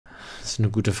Das ist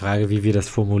eine gute Frage, wie wir das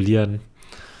formulieren.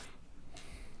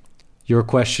 Your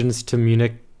questions to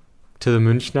Munich, to the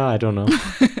Münchner, I don't know.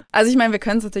 Also ich meine, wir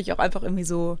können es natürlich auch einfach irgendwie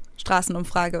so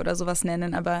Straßenumfrage oder sowas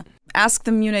nennen, aber ask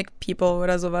the Munich people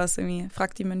oder sowas irgendwie.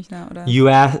 Frag die Münchner oder... You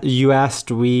asked,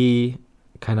 we...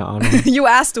 Keine Ahnung. We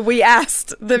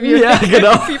asked the Munich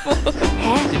people.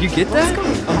 Hä? Did you get that?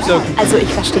 I'm so confused. Also ich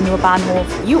verstehe nur Bahnhof.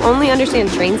 You only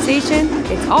understand train station?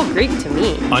 It's all Greek to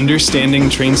me. Understanding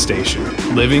Train Station.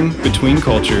 Living between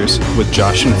cultures with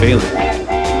Josh and Phelan.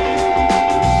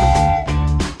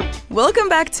 Welcome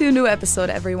back to a new episode,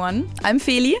 everyone. I'm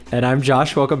Feli. And I'm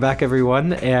Josh. Welcome back,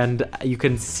 everyone. And you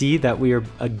can see that we are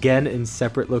again in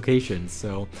separate locations.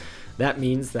 So that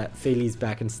means that Feli's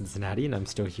back in Cincinnati and I'm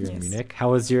still here in Munich.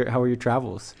 How are your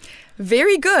travels?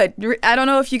 Very good. I don't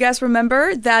know if you guys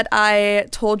remember that I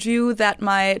told you that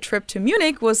my trip to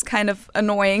Munich was kind of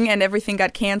annoying and everything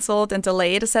got canceled and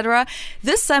delayed, etc.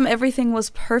 This time everything was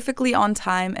perfectly on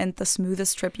time and the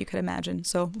smoothest trip you could imagine.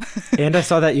 So. And I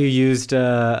saw that you used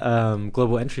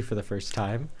global entry for the first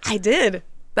time. I did.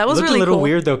 That was really cool. Looked a little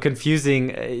weird though,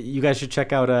 confusing. You guys should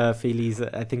check out Feli's.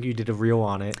 I think you did a reel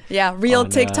on it. Yeah, reel,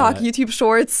 TikTok, YouTube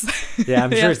Shorts. Yeah,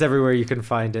 I'm sure it's everywhere you can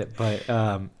find it. But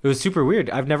it was super weird.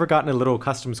 I've never gotten a little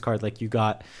customs card like you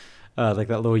got, like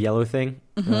that little yellow thing.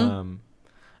 Mm-hmm.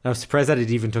 I was surprised that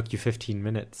it even took you 15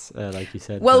 minutes, like you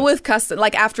said. Well, with custom,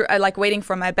 like after like waiting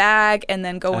for my bag and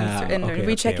then going through and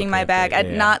rechecking my bag,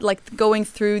 and not like going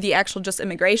through the actual just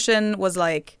immigration was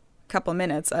like a couple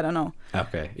minutes. I don't know.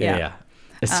 Okay. Yeah.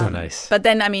 It's so nice. But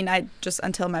then, I mean, I just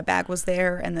until my bag was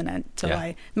there and then until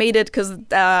I made it, because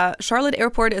Charlotte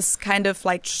Airport is kind of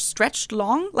like stretched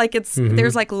long. Like it's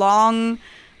there's like long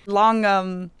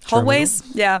hallways.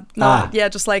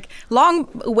 Just like long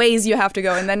ways you have to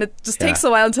go. And then it just takes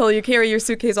a while until you carry your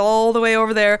suitcase all the way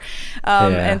over there.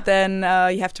 And then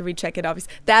you have to recheck it,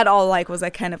 obviously. That all like was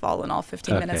like kind of all in all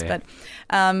 15 minutes. But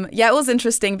it was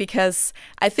interesting because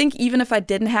I think even if I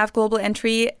didn't have global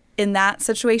entry, in that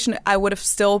situation, I would have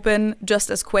still been just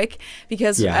as quick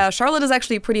because Charlotte is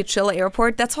actually a pretty chill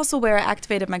airport. That's also where I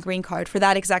activated my green card for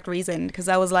that exact reason, because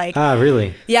I was like... Ah,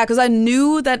 really? Yeah, because I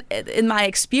knew that in my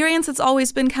experience, it's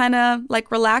always been kind of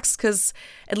like relaxed, because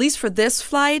at least for this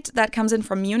flight that comes in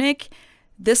from Munich,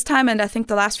 this time, and I think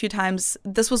the last few times,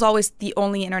 this was always the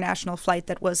only international flight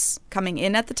that was coming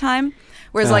in at the time.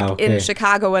 Whereas in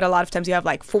Chicago, a lot of times you have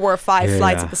like 4 or 5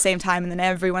 flights at the same time, and then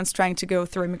everyone's trying to go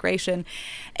through immigration.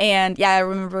 And I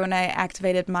remember when I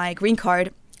activated my green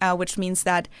card, which means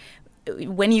that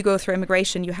when you go through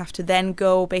immigration, you have to then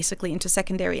go basically into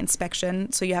secondary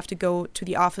inspection. So you have to go to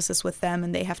the offices with them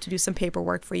and they have to do some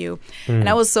paperwork for you. And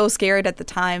I was so scared at the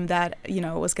time that,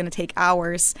 it was going to take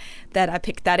hours, that I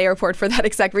picked that airport for that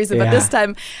exact reason. But this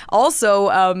time also,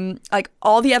 like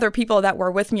all the other people that were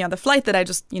with me on the flight that I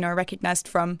just, recognized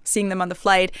from seeing them on the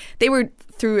flight, they were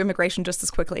through immigration just as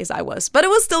quickly as I was. But it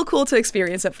was still cool to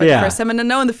experience it for the first time and to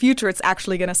know in the future it's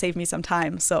actually going to save me some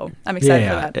time. So I'm excited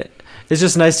for that. It's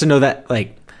just nice to know that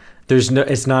like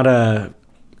it's not a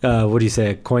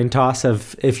a coin toss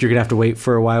of if you're gonna have to wait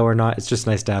for a while or not. It's just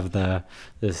nice to have the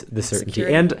certainty.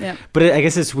 Security, but I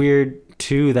guess it's weird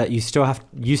too that you still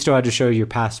had to show your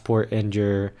passport and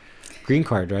your green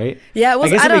card, right? Yeah, it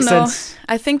was. I don't know. Sense.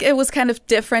 I think it was kind of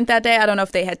different that day. I don't know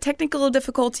if they had technical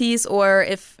difficulties or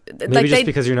if maybe just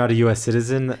because you're not a U.S.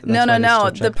 citizen. No.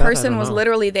 The person was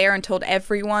literally there and told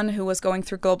everyone who was going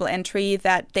through global entry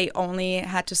that they only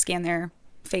had to scan their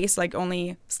face, like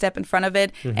only step in front of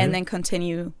it, and then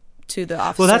continue to the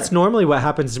officer. Well, that's normally what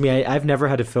happens to me. I've never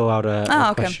had to fill out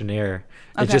a questionnaire.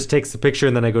 It just takes the picture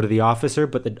and then I go to the officer,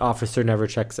 but the officer never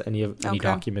checks any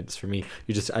documents for me.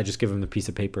 I just give him the piece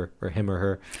of paper, or him or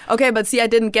her. Okay, but see, I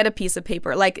didn't get a piece of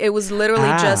paper. Like it was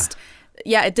literally just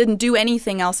it didn't do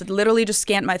anything else. It literally just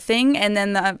scanned my thing, and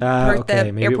then the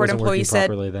airport employee said,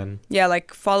 then.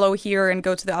 like follow here and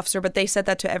go to the officer. But they said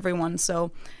that to everyone,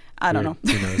 so I don't know.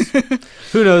 Who knows?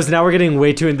 Who knows? Now we're getting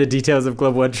way too into the details of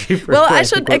global entry. Well, I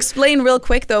should explain real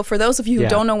quick, though, for those of you who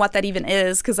don't know what that even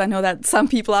is, because I know that some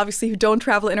people, obviously, who don't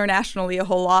travel internationally a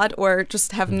whole lot or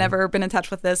just have never been in touch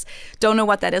with this, don't know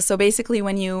what that is. So basically,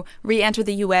 when you re-enter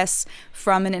the U.S.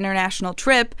 from an international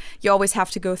trip, you always have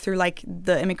to go through, like,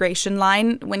 the immigration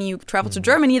line. When you travel to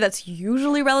Germany, that's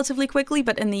usually relatively quickly,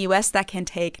 but in the U.S., that can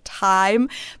take time,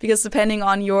 because depending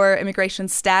on your immigration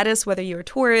status, whether you're a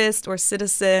tourist or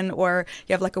citizen or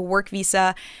you have like a work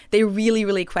visa, they really,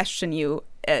 really question you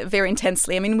very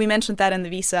intensely. I mean, we mentioned that in the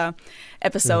visa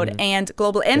episode. And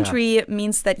global entry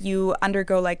means that you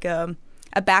undergo like a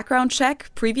background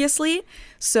check previously.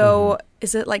 So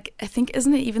is it like, I think,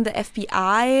 isn't it even the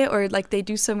FBI or like they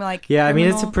do some like... Yeah, I mean,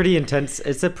 it's a pretty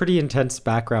intense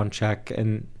background check.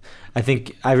 And I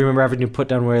think I remember having to put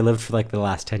down where I lived for like the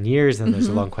last 10 years, and there's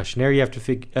a long questionnaire you have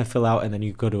to fill out, and then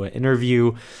you go to an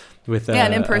interview with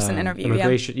an in-person interview.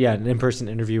 Immigration, an in-person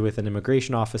interview with an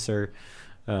immigration officer.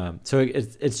 So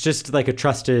it's just like a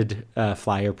trusted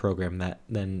flyer program that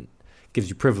then gives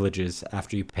you privileges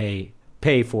after you pay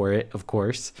for it, of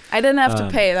course. I didn't have to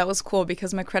pay. That was cool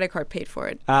because my credit card paid for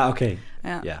it. Okay.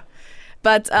 Yeah.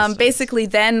 But basically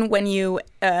then when you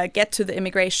get to the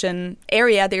immigration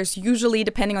area, there's usually,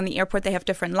 depending on the airport, they have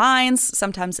different lines.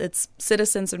 Sometimes it's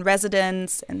citizens and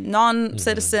residents, and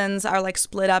non-citizens are like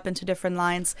split up into different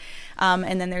lines.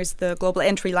 And then there's the global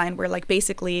entry line where like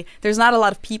basically there's not a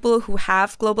lot of people who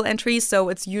have global entries. So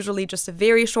it's usually just a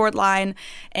very short line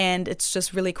and it's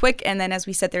just really quick. And then as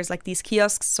we said, there's like these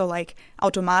kiosks, so like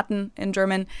Automaten in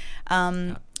German.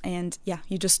 And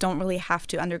you just don't really have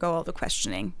to undergo all the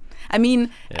questioning. I mean,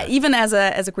 even as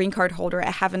a green card holder,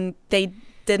 they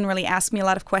didn't really ask me a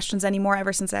lot of questions anymore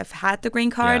ever since I've had the green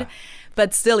card.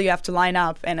 But still, you have to line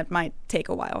up, and it might take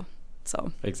a while.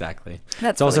 So exactly.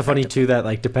 That's it's also funny too that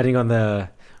like depending on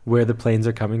where the planes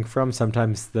are coming from,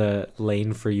 sometimes the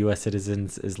lane for U.S.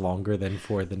 citizens is longer than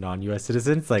for the non-U.S.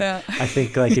 citizens. Like I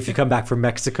think like if you come back from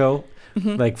Mexico,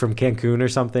 like from Cancun or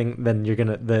something, then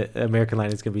the American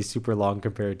line is gonna be super long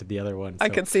compared to the other one. So I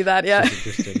could see that. Yeah.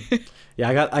 Interesting.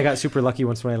 I got super lucky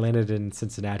once when I landed in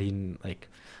Cincinnati, and like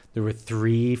there were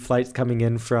 3 flights coming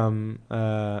in from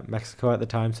Mexico at the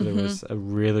time, so there was a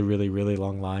really, really, really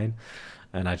long line.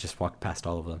 And I just walked past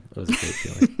all of them. It was a great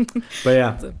feeling. But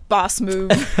yeah. It's a boss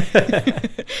move.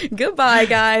 Goodbye,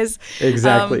 guys.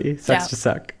 Exactly. Sucks to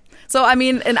suck. So, I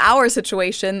mean, in our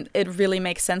situation, it really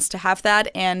makes sense to have that.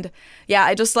 And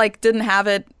I just like didn't have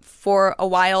it for a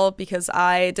while because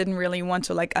I didn't really want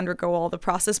to like undergo all the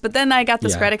process. But then I got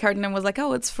this credit card and I was like,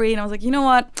 oh, it's free. And I was like, you know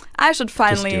what? I should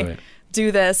finally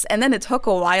do this. And then it took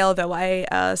a while, though.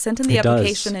 I sent in the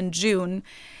application in June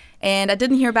and I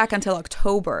didn't hear back until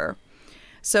October.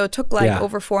 So it took like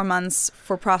over 4 months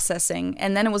for processing.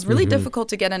 And then it was really difficult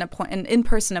to get an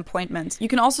in-person appointment. You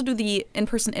can also do the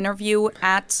in-person interview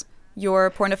at your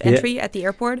point of entry at the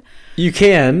airport. You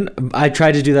can. I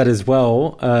tried to do that as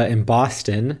well in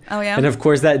Boston. Oh, yeah? And of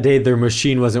course that day their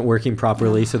machine wasn't working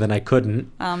properly, so then I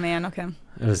couldn't. Oh, man. Okay.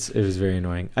 It was very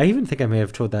annoying. I even think I may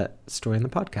have told that story in the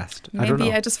podcast. Maybe I don't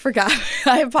know. I just forgot.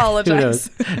 I apologize.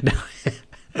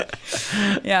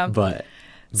 Yeah. But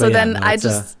so then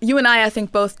you and I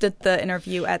think both did the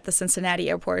interview at the Cincinnati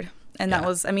airport. And that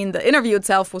was, I mean, the interview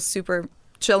itself was super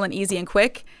chill and easy and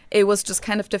quick. It was just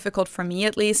kind of difficult for me,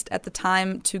 at least at the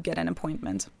time, to get an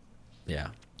appointment. Yeah.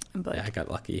 But I got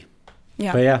lucky.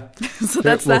 Yeah. But yeah. So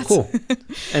that's that. Cool.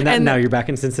 And now you're back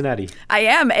in Cincinnati. I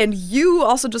am. And you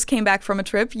also just came back from a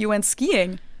trip. You went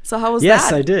skiing. So how was that?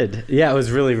 Yes, I did. Yeah, it was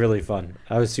really, really fun.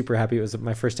 I was super happy. It was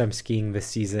my first time skiing this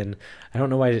season. I don't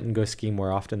know why I didn't go skiing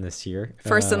more often this year.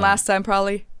 First and last time,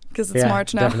 probably, because it's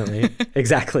March now. Definitely.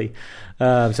 Exactly.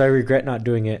 So I regret not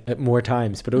doing it more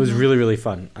times, but it was really, really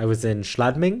fun. I was in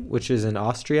Schladming, which is in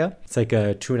Austria. It's like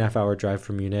a 2.5-hour drive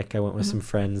from Munich. I went with some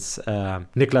friends.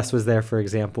 Niklas was there, for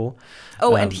example.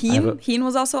 Oh, and Heen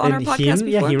was also on our podcast before?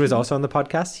 Yeah, Heen was also on the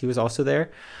podcast. He was also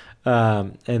there.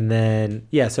 And then,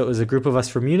 so it was a group of us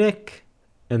from Munich,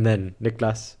 and then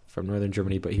Niklas from Northern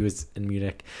Germany, but he was in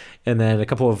Munich, and then a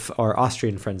couple of our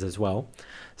Austrian friends as well.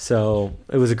 So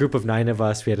it was a group of 9 of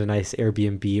us. We had a nice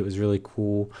Airbnb. It was really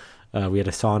cool. We had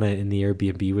a sauna in the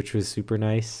Airbnb, which was super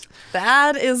nice.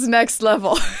 That is next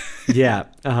level. Yeah.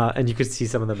 And you could see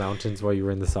some of the mountains while you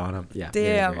were in the sauna. Yeah.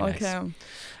 Damn. Very, very okay.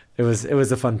 Nice. It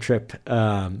was a fun trip.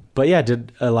 But yeah,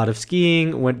 did a lot of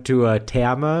skiing, went to a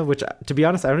Therme, which to be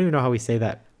honest, I don't even know how we say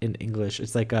that in English.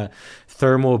 It's like a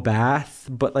thermal bath,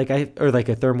 but like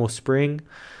a thermal spring.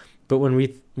 But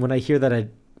when I hear that,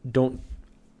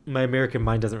 my American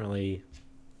mind doesn't really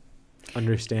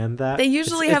understand that. They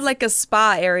usually have like a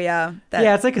spa area.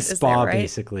 It's like a spa, right?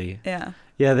 Basically. Yeah.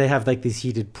 Yeah, they have like these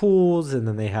heated pools, and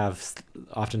then they have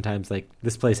oftentimes like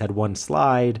this place had one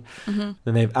slide. Then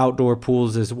they have outdoor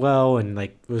pools as well, and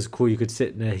like it was cool. You could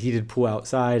sit in a heated pool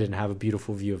outside and have a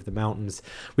beautiful view of the mountains.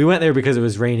 We went there because it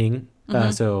was raining,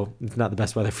 so it's not the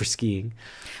best weather for skiing.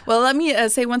 Well, let me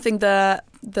say one thing. The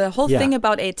whole thing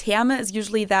about a Therme is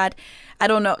usually that, I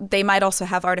don't know, they might also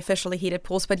have artificially heated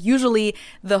pools, but usually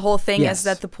the whole thing is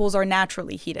that the pools are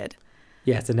naturally heated.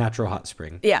 Yeah, it's a natural hot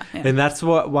spring. Yeah. And that's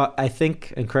what I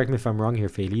think, and correct me if I'm wrong here,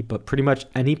 Feli, but pretty much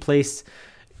any place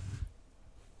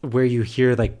where you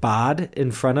hear like Bad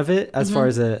in front of it, as far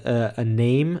as a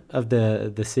name of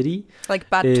the city.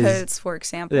 Like Bad Tölz, for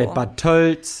example. Bad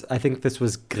Tölz. I think this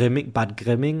was Bad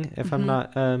Grimming, if I'm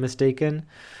not mistaken.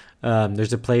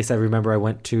 There's a place I remember I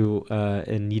went to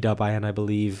in Niederbayern, I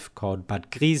believe, called Bad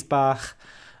Griesbach.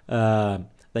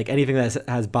 Like anything that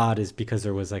has bad is because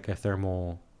there was like a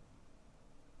thermal.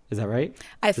 Is that right?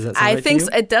 I think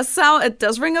it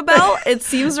does ring a bell. It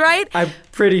seems right. I'm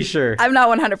pretty sure. I'm not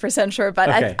 100% sure, but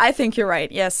okay. I think you're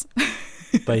right. Yes.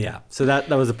 But yeah, so that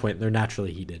was the point. They're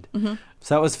naturally heated.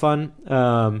 So that was fun.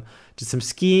 Did some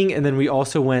skiing, and then we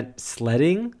also went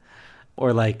sledding,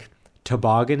 or like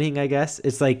tobogganing, I guess.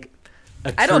 It's like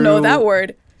I don't know that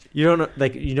word. You don't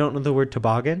know the word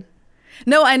toboggan?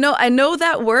 No, I know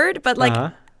that word, but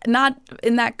like not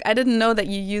in that. I didn't know that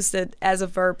you used it as a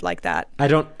verb like that. I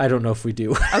don't know if we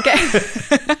do. Okay.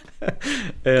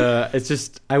 It's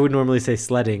just I would normally say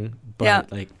sledding,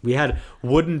 but like we had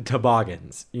wooden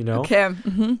toboggans, you know? Okay.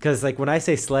 Because like when I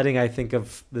say sledding, I think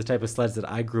of the type of sleds that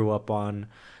I grew up on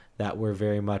that were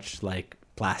very much like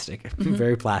plastic,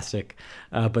 very plastic.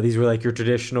 But these were like your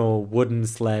traditional wooden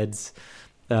sleds.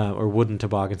 Or wooden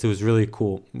toboggans. It was really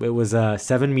cool. It was a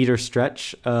 7 kilometer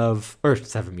stretch,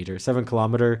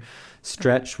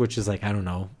 which is like, I don't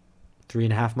know,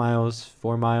 3.5 miles,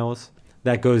 4 miles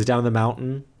that goes down the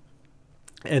mountain.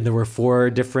 And there were 4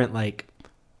 different, like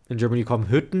in German you call them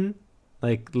Hütten,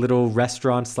 like little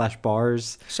restaurants /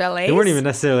 bars. Chalets? They weren't even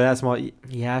necessarily that small.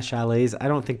 Yeah, chalets. I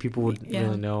don't think people would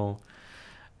really know.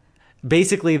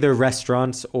 Basically, they're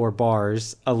restaurants or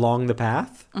bars along the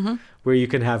path where you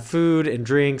can have food and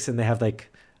drinks, and they have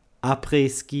like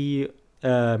après-ski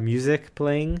music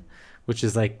playing, which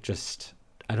is like just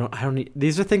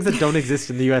these are things that don't exist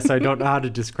in the US, so I don't know how to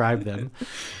describe them.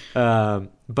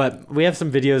 But we have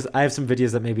some videos. I have some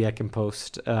videos that maybe I can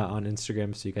post on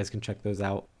Instagram, so you guys can check those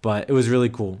out. But it was really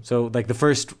cool. So like the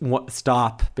first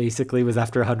stop basically was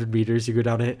after 100 meters. You go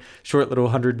down a short little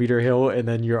 100-meter hill, and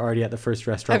then you're already at the first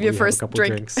restaurant. Have your first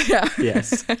drink. Drinks. Yeah.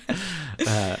 Yes.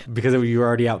 Because you were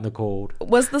already out in the cold.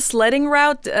 Was the sledding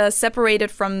route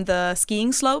separated from the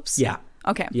skiing slopes? Yeah.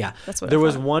 Okay. Yeah. That's what there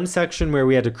was one section where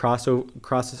we had to cross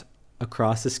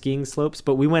across the skiing slopes,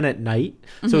 but we went at night,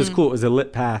 so it was cool. It was a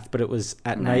lit path, but it was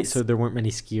at night, so there weren't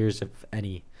many skiers, if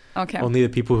any. Okay. Only the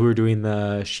people who were doing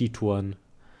the Skitouren.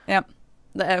 Yep.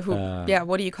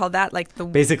 What do you call that? Like the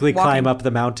basically walking. Climb up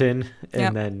the mountain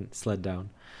and then sled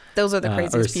down. Those are the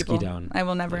craziest people. Ski down. I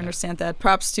will never understand that.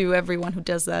 Props to everyone who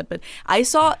does that. But I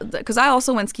saw, because I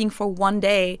also went skiing for one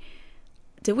day.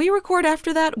 Did we record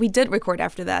after that? We did record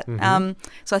after that.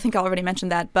 So I think I already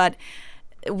mentioned that. But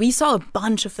we saw a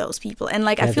bunch of those people. And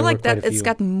like, I feel like that it's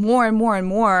gotten more and more and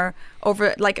more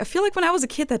over. Like, I feel like when I was a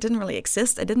kid, that didn't really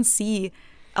exist. I didn't see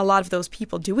a lot of those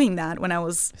people doing that when I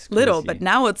was little. But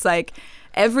now it's like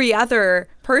every other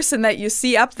person that you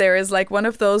see up there is like one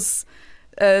of those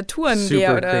Touren.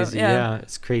 Super crazy. Yeah,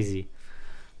 it's crazy.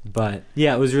 But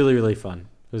yeah, it was really, really fun.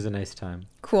 It was a nice time.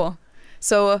 Cool.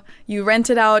 So you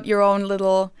rented out your own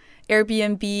little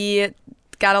Airbnb,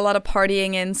 got a lot of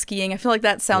partying and skiing. I feel like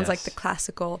that sounds like the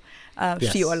classical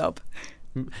Skiurlaub.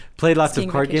 Played lots of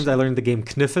card games. I learned the game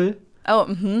Kniffel.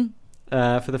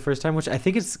 For the first time, which I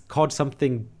think it's called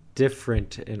something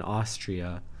different in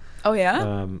Austria. Oh, yeah?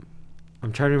 I'm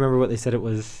trying to remember what they said it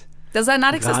was. Does that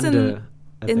not exist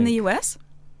in the US?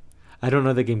 I don't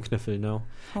know the game Kniffel, no.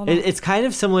 It's kind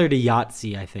of similar to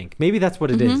Yahtzee, I think. Maybe that's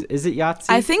what it is. Is it Yahtzee?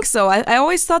 I think so. I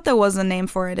always thought there was a name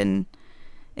for it in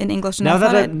English. Now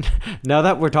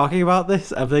that we're talking about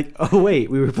this, I'm like, oh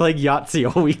wait, we were playing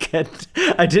Yahtzee all weekend.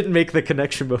 I didn't make the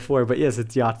connection before, but yes,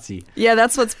 it's Yahtzee. Yeah,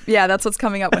 that's what's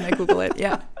coming up when I Google it.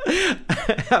 Yeah.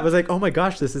 I was like, oh my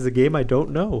gosh, this is a game I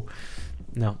don't know.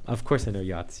 No, of course I know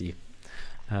Yahtzee.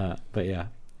 But yeah.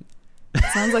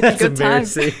 Sounds like a good time.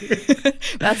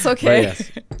 That's okay. But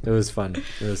yes, it was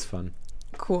fun.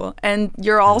 Cool. And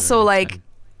you're also like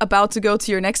about to go to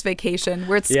your next vacation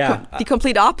where it's the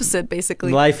complete opposite,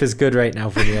 basically. Life is good right now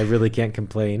for me. I really can't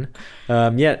complain.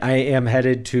 Yet I am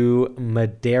headed to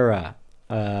Madeira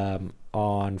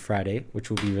on Friday, which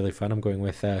will be really fun. I'm going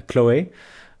with Chloe,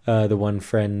 one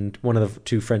of the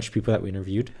 2 French people that we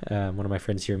interviewed, one of my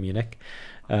friends here in Munich.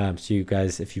 So you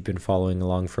guys, if you've been following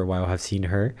along for a while, have seen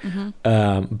her.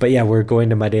 But yeah, we're going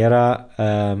to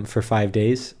Madeira for 5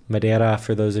 days. Madeira,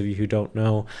 for those of you who don't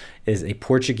know, is a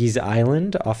Portuguese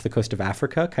island off the coast of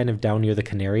Africa, kind of down near the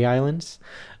Canary Islands.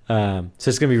 So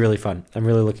it's going to be really fun. I'm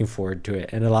really looking forward to it.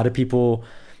 And a lot of people,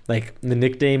 like, the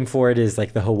nickname for it is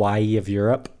like the Hawaii of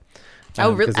Europe.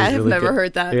 Oh, really? I have never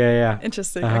heard that. Yeah.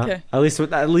 Interesting. Okay. At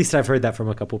least I've heard that from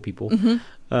a couple people.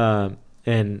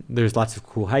 And there's lots of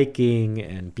cool hiking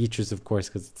and beaches, of course,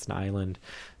 because it's an island.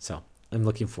 So I'm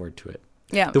looking forward to it.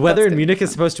 Yeah. The weather in Munich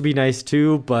is supposed to be nice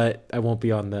too, but I won't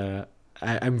be I'm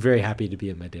very happy to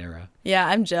be in Madeira. Yeah,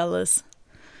 I'm jealous.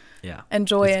 Yeah.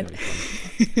 Enjoy it.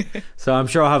 So I'm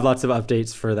sure I'll have lots of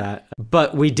updates for that.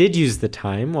 But we did use the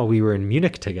time while we were in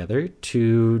Munich together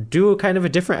to do a kind of a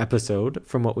different episode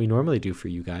from what we normally do for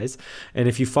you guys. And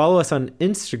if you follow us on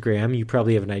Instagram, you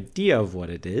probably have an idea of what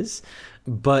it is.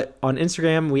 But on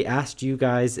Instagram, we asked you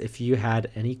guys if you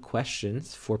had any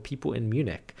questions for people in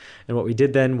Munich. And what we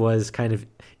did then was kind of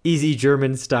easy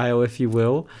German style, if you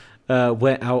will,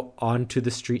 went out onto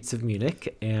the streets of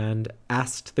Munich and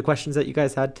asked the questions that you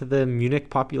guys had to the Munich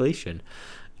population.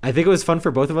 I think it was fun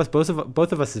for both of us. Both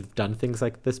of us have done things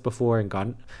like this before and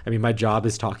gone. I mean, my job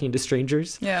is talking to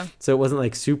strangers. Yeah. So it wasn't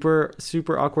like super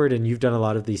awkward. And you've done a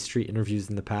lot of these street interviews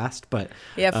in the past, but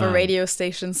yeah, for radio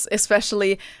stations,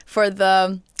 especially for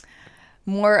the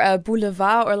more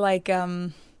boulevard or like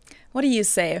what do you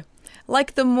say?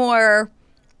 Like the more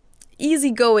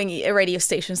easygoing radio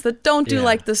stations that don't do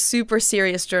like the super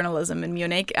serious journalism in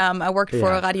Munich. I worked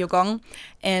for Radio Gong,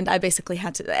 and I basically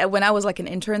had to, when I was like an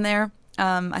intern there,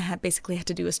 I had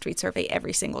to do a street survey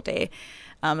every single day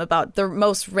about the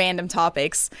most random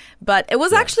topics. But it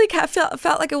was actually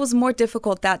felt like it was more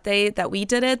difficult that day that we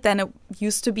did it than it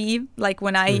used to be, like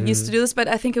when I used to do this. But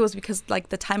I think it was because like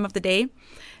the time of the day,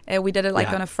 we did it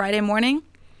like on a Friday morning,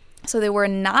 so there were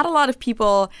not a lot of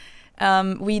people.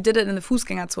 We did it in the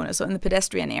Fußgängerzone, so in the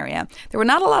pedestrian area. There were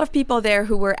not a lot of people there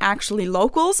who were actually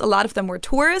locals. A lot of them were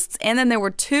tourists, and then there were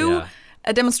two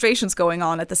demonstrations going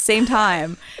on at the same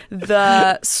time.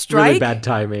 The strike, really bad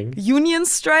timing, union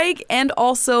strike, and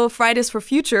also Fridays for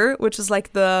Future, which is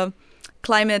like the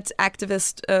climate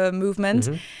activist movement.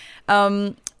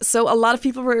 So a lot of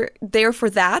people were there for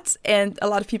that, and a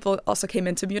lot of people also came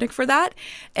into Munich for that.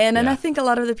 And then I think a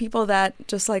lot of the people that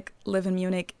just like live in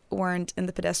Munich weren't in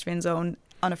the pedestrian zone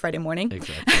on a Friday morning.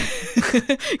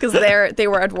 Exactly. Because they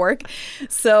were at work.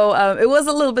 So it was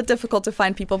a little bit difficult to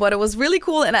find people, but it was really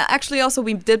cool. And actually also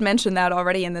we did mention that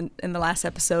already in the last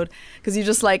episode, because you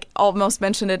just like almost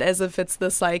mentioned it as if it's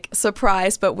this like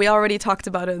surprise, but we already talked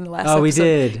about it in the last episode. Oh, we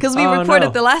did. Because we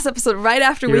recorded the last episode right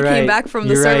after we came back from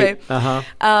the survey.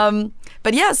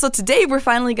 But yeah, so today we're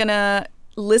finally going to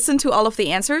listen to all of the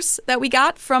answers that we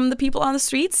got from the people on the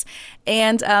streets,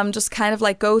 and just kind of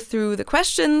like go through the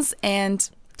questions and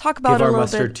talk about it a little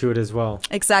bit. Give our mustard to it as well.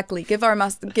 Exactly. Give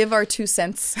our 2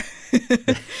 cents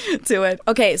to it.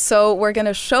 Okay, so we're going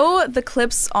to show the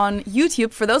clips on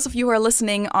YouTube. For those of you who are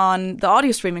listening on the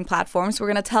audio streaming platforms, we're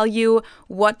going to tell you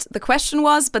what the question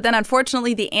was, but then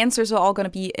unfortunately the answers are all going to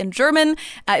be in German.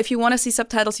 If you want to see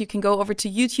subtitles, you can go over to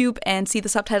YouTube and see the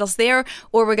subtitles there,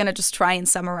 or we're going to just try and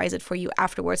summarize it for you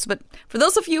afterwards. But for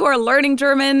those of you who are learning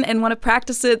German and want to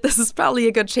practice it, this is probably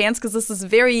a good chance, because this is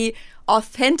very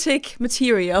authentic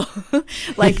material,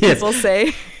 like people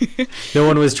say. No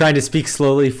one was trying to speak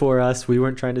slowly for us. We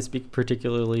weren't trying to speak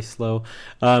particularly slow.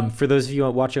 For those of you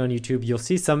watching on YouTube, you'll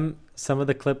see some of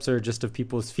the clips are just of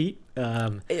people's feet.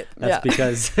 That's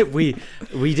because we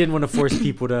didn't want to force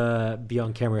people to be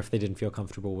on camera if they didn't feel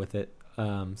comfortable with it.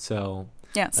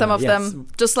 Some of them,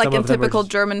 just like in typical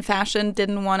German fashion,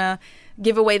 didn't want to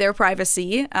give away their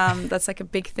privacy. That's like a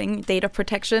big thing, data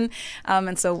protection.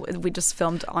 And so we just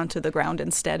filmed onto the ground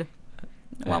instead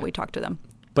while we talked to them.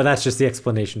 But that's just the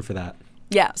explanation for that.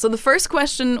 Yeah, so the first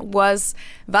question was,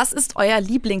 was ist euer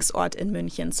Lieblingsort in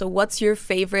München? So what's your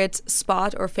favorite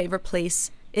spot or favorite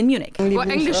place in Munich?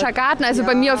 Englischer Garten, also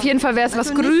bei mir auf jeden Fall wäre es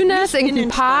was Grünes, irgendein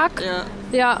Park.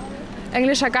 Ja.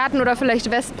 Englischer Garten oder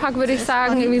vielleicht Westpark, würde ich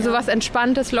sagen. Irgendwie so was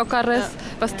Entspanntes, Lockeres,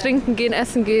 was trinken gehen,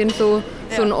 essen gehen, so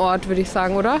ein Ort, würde ich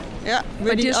sagen, oder? Ja,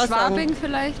 würde ich auch Schwabing sagen.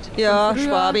 Vielleicht? Ja,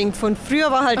 Schwabing. Von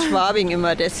früher war halt Schwabing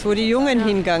immer das, wo die Jungen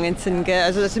hingegangen sind. Gell?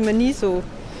 Also da sind wir nie so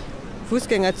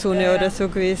Fußgängerzone oder so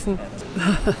gewesen.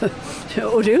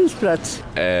 Der Odeonsplatz.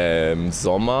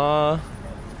 Sommer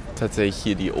tatsächlich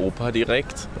hier die Oper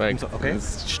direkt. Weil hier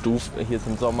ist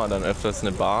im Sommer dann öfters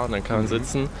eine Bar und dann kann man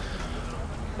sitzen.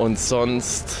 Und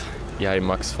sonst, ja, in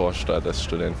Maxvorstadt, das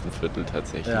Studentenviertel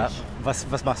tatsächlich. Ja. Was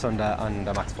machst du an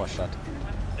der Maxvorstadt?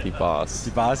 Die Bars. Die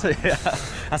Bars? Ja.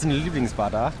 Hast du eine Lieblingsbar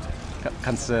da?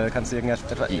 Kannst du irgendwas?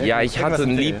 Ja, ich hatte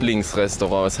ein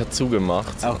Lieblingsrestaurant, es hat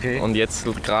zugemacht. Okay. Und jetzt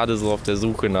gerade so auf der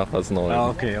Suche nach was Neuem. Ah,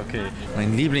 okay.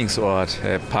 Mein Lieblingsort,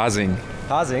 Pasing.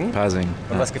 Pasing? Pasing.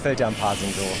 Und was gefällt dir am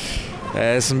Pasing so?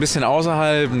 Es ist ein bisschen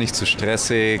außerhalb, nicht zu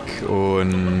stressig,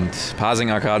 und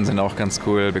Pasing-Arkaden sind auch ganz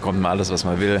cool, bekommt man alles, was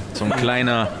man will. So ein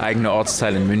kleiner eigener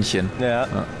Ortsteil in München. Ja.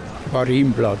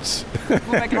 Marienplatz.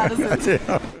 Wo wir gerade sind.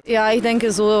 Ja, ich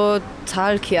denke so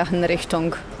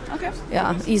Thalkirchen-Richtung. Okay.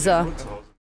 Ja, Isar.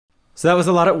 So that was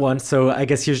a lot at once. So I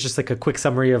guess here's just like a quick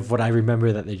summary of what I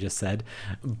remember that they just said.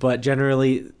 But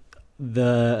generally,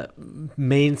 the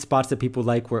main spots that people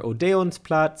like were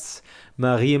Odeonsplatz,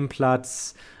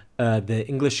 Marienplatz, the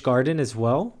English Garden as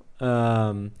well.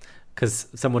 because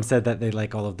someone said that they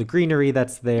like all of the greenery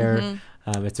that's there.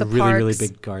 It's a really, really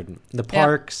big garden. The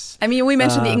parks. I mean, we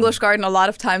mentioned the English Garden a lot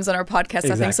of time on our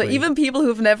podcast, I think. So even people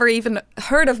who've never even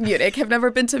heard of Munich, have never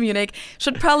been to Munich,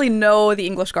 should probably know the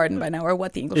English Garden by now, or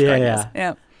what the English Garden is.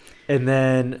 Yeah. And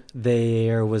then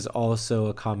there was also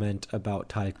a comment about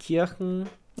Thalkirchen.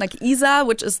 Like Isar,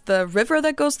 which is the river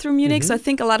that goes through Munich. So I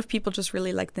think a lot of people just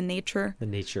really like the nature. The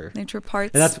nature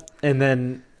parts. And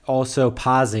then also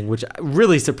Pasing, which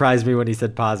really surprised me when he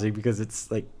said Pasing, because it's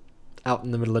like out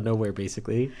in the middle of nowhere,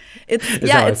 basically.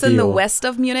 It's in the west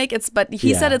of Munich. But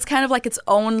he said it's kind of like its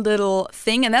own little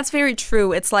thing, and that's very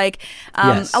true. It's like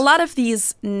a lot of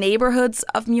these neighborhoods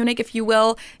of Munich, if you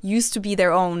will, used to be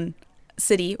their own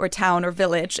city or town or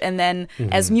village, and then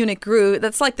as Munich grew,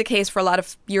 that's like the case for a lot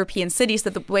of European cities,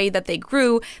 that the way that they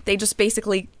grew, they just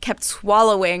basically kept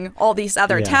swallowing all these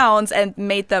other towns and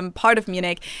made them part of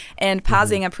Munich. And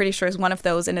Pasing, I'm pretty sure, is one of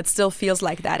those, and it still feels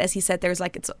like that. As he said, there's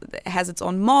like it has its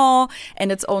own mall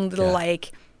and its own little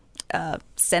like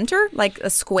center, like a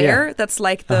square that's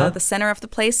like the center of the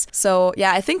place. So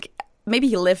yeah, I think maybe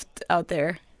he lived out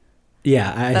there.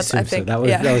 Yeah, I assume so. That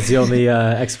was the only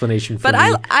explanation for me.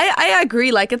 But I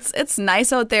agree. Like it's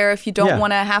nice out there if you don't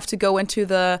want to have to go into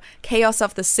the chaos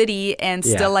of the city and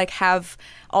still like have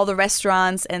all the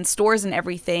restaurants and stores and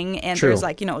everything. And there's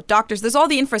like, doctors. There's all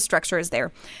the infrastructure is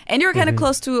there, and you're kind of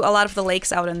close to a lot of the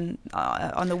lakes out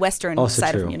on the western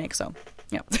side of Munich. So.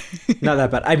 Yeah. Not that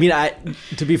bad. I mean,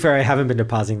 to be fair, I haven't been to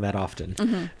Pasing that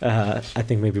often. I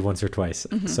think maybe once or twice.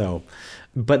 So,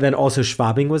 but then also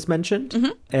Schwabing was mentioned,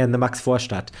 and the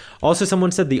Max-Vorstadt. Also,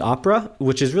 someone said the Opera,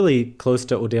 which is really close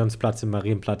to Odeonsplatz and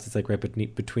Marienplatz. It's like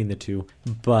right between the two.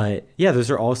 But yeah, those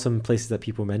are all some places that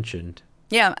people mentioned.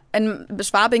 Yeah, and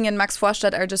Schwabing and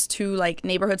Max-Vorstadt are just two like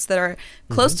neighborhoods that are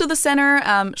close to the center.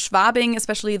 Schwabing,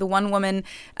 especially the one woman,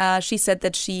 she said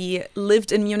that she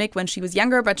lived in Munich when she was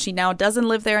younger, but she now doesn't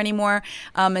live there anymore.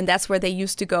 And that's where they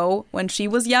used to go when she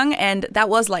was young. And that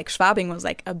was like, Schwabing was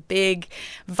like a big,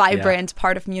 vibrant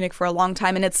part of Munich for a long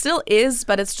time. And it still is,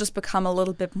 but it's just become a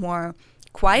little bit more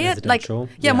quiet, like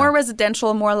more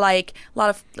residential, more like a lot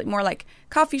of more like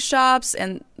coffee shops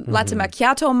and latte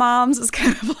macchiato moms is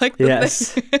kind of like the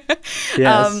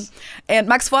thing. And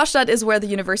Max-Vorstadt is where the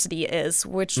university is,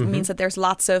 which means that there's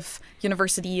lots of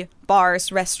university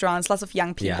bars, restaurants, lots of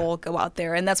young people go out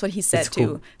there, and that's what he said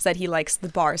too. Is that he likes the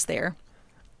bars there.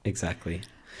 Exactly.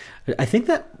 I think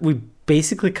that we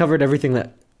basically covered everything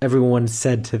that everyone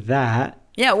said to that.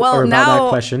 Yeah, well, or about that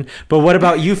question. But what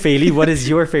about you, Feli? What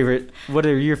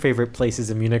are your favorite places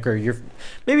in Munich, or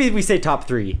maybe we say top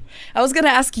 3? I was going to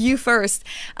ask you first.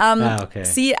 Okay.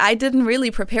 See, I didn't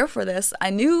really prepare for this. I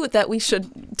knew that we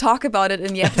should talk about it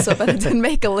in the episode, but I didn't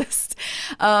make a list.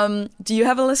 Do you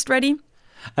have a list ready?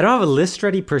 I don't have a list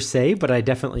ready per se, but I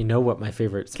definitely know what my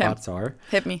favorite spots are.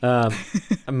 Hit me.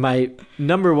 My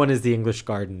number 1 is the English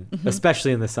Garden,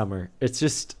 especially in the summer. It's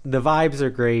just, the vibes are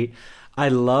great.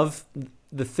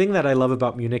 The thing that I love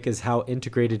about Munich is how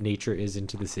integrated nature is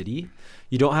into the city.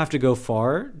 You don't have to go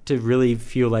far to really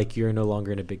feel like you're no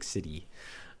longer in a big city.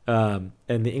 And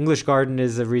the English Garden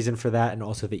is a reason for that, and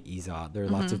also the Isar. There are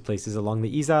lots of places along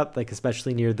the Isar, like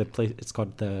especially near the place, it's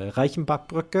called the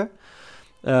Reichenbachbrücke.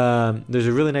 There's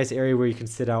a really nice area where you can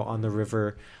sit out on the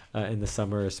river in the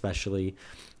summer especially.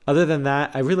 Other than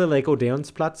that, I really like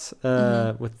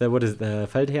Odeonsplatz with the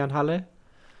Feldherrnhalle.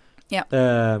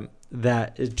 Yeah.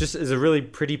 That it just is a really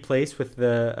pretty place with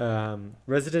the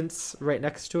residence right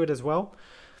next to it as well.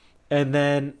 And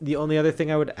then the only other thing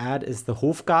I would add is the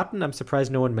Hofgarten. I'm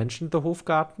surprised no one mentioned the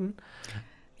Hofgarten.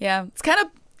 Yeah, it's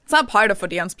not part of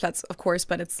Odeonsplatz, of course,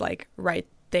 but it's like right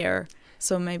there.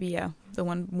 So maybe, the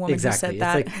one woman who said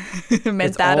that meant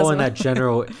it's that all as in well. that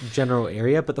general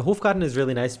area. But the Hofgarten is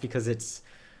really nice because it's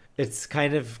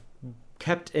kind of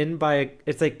kept in by,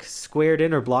 it's like squared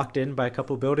in or blocked in by a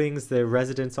couple buildings. The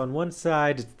residence on one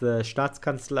side, it's the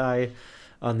Staatskanzlei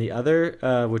on the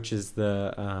other, which is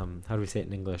the, how do we say it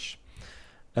in English?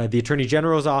 The Attorney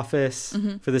General's office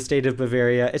for the state of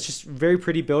Bavaria. It's just very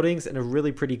pretty buildings and a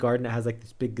really pretty garden. It has like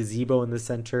this big gazebo in the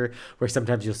center where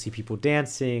sometimes you'll see people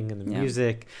dancing and the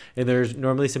music. And there's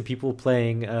normally some people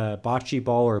playing bocce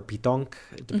ball or pétanque,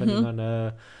 depending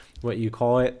on what you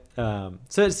call it.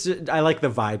 So I like the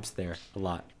vibes there a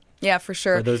lot. Yeah, for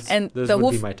sure. Those and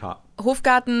would be my top.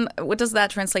 Hofgarten, what does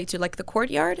that translate to? Like the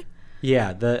courtyard?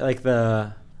 Yeah,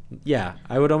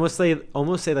 I would almost say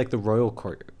like the royal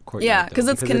courtyard. Yeah, because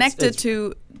it's connected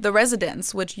to the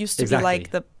residence, which used to be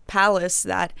like the palace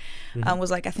that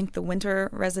was like, I think, the winter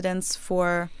residence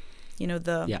for,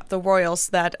 the royals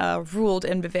that ruled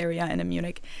in Bavaria and in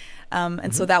Munich.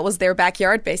 And so that was their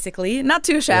backyard, basically. Not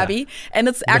too shabby. And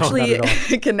it's actually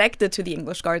connected to the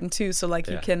English Garden, too. So, like,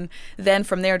 you can then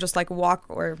from there just, like, walk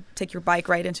or take your bike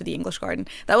right into the English Garden.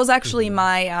 That was actually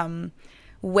my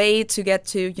way to get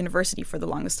to university for the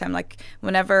longest time. Like,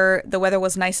 whenever the weather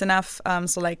was nice enough,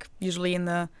 so, like, usually in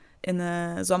the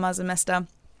Sommersemester,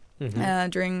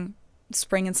 during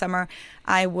spring and summer,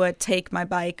 I would take my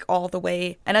bike all the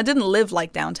way, and I didn't live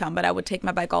like downtown, but I would take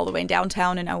my bike all the way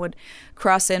downtown, and I would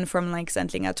cross in from like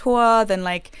Sendlinger Tor, then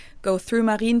like go through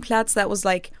Marienplatz. That was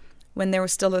like when there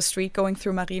was still a street going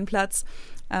through Marienplatz.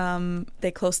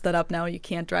 They closed that up now. You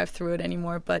can't drive through it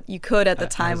anymore, but you could at the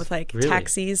time with like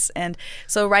taxis. And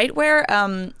so right where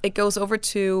it goes over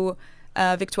to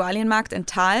Viktualienmarkt and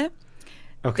Thal,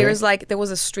 there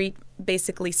was a street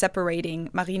basically separating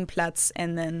Marienplatz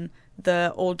and then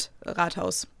the old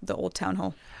Rathaus, the old town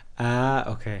hall.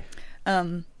 Okay.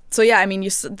 So yeah, I mean, you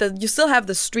still have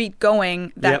the street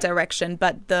going that direction,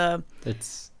 but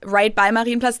it's right by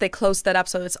Marienplatz. They closed that up,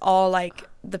 so it's all like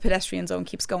the pedestrian zone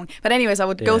keeps going. But anyways, I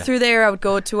would go through there. I would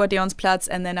go to Odeonsplatz,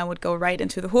 and then I would go right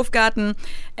into the Hofgarten,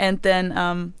 and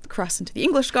then cross into the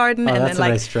English Garden, and that's then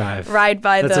like nice drive. Ride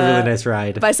by that's a really nice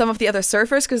ride by some of the other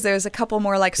surfers, because there's a couple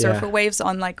more like surfer waves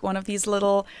on like one of these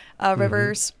little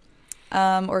rivers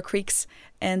or creeks.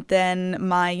 And then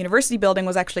my university building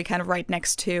was actually kind of right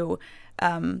next to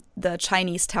the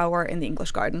Chinese tower in the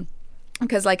English Garden.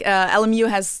 Because like LMU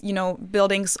has,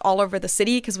 buildings all over the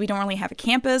city because we don't really have a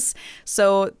campus.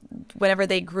 So whenever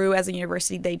they grew as a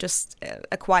university, they just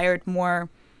acquired more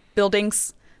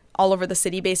buildings all over the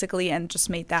city basically and just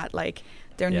made that like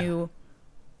their new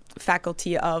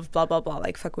faculty of blah, blah, blah,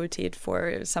 like Fakultät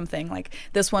for something. Like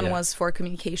this one was for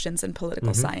communications and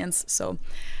political science. So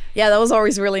yeah, that was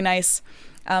always really nice.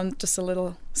 Just a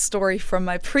little story from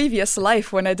my previous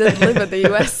life when I didn't live in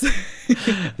the US.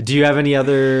 Do you have any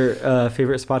other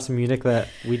favorite spots in Munich that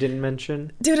we didn't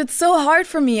mention? Dude, it's so hard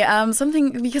for me.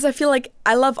 Because I feel like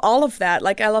I love all of that.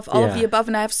 Like I love all of the above,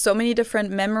 and I have so many different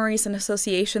memories and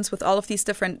associations with all of these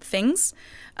different things.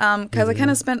 Because I kind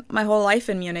of spent my whole life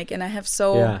in Munich, and I have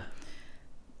I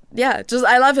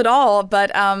love it all.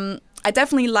 But I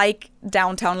definitely like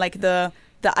downtown, like the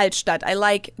Altstadt. I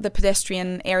like the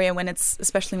pedestrian area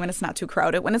especially when it's not too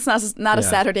crowded, when it's not a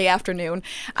Saturday afternoon.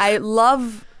 I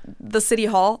love the city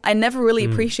hall. I never really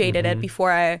appreciated it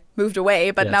before I moved away,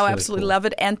 but now I absolutely love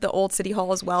it, and the old city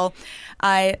hall as well.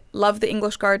 I love the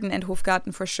English Garden and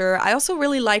Hofgarten for sure. I also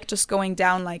really like just going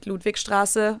down like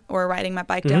Ludwigstraße or riding my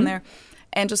bike down there.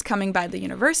 And just coming by the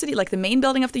university, like the main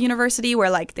building of the university, where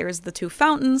like there's the two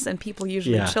fountains and people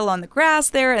usually chill on the grass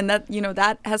there. And that,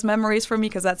 that has memories for me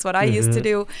because that's what I used to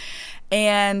do.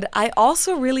 And I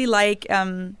also really like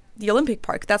the Olympic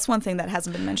Park. That's one thing that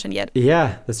hasn't been mentioned yet.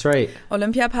 Yeah, that's right.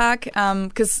 Olympia Park,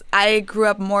 because I grew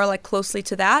up more like closely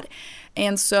to that.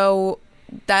 And so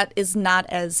that is not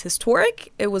as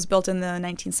historic. It was built in the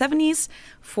 1970s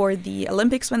for the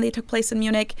Olympics when they took place in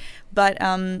Munich. But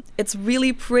it's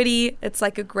really pretty. It's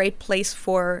like a great place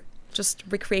for just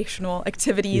recreational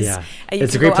activities. Yeah,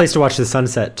 it's a great place to watch the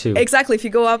sunset too. Exactly. If you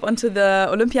go up onto the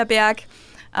Olympiaberg,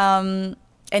 and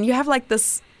you have like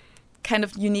this kind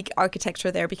of unique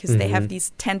architecture there because they have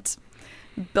these tent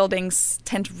buildings,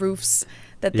 tent roofs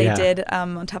that they did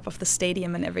on top of the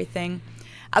stadium and everything.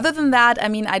 Other than that, I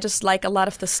mean, I just like a lot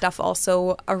of the stuff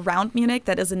also around Munich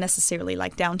that isn't necessarily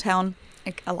like downtown,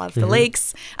 like a lot of the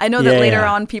lakes. I know that later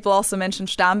on people also mention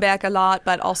Starnberg a lot,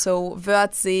 but also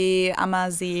Wörthsee,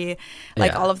 Ammersee,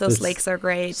 like all of those lakes are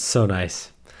great. So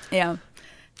nice. Yeah.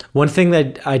 One thing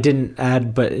that I didn't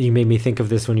add, but you made me think of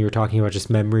this when you were talking about just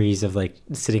memories of like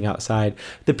sitting outside.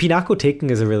 The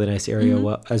Pinakotheken is a really nice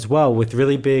area as well, with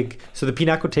really big. So the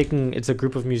Pinakotheken, it's a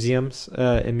group of museums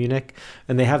in Munich,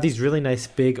 and they have these really nice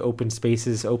big open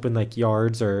spaces, open like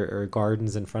yards or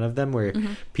gardens in front of them where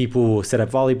people will set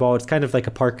up volleyball. It's kind of like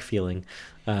a park feeling,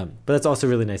 but that's also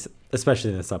really nice,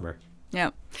 especially in the summer.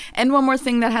 Yeah. And one more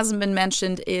thing that hasn't been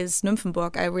mentioned is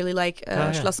Nymphenburg. I really like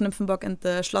Schloss Nymphenburg and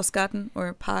the Schlossgarten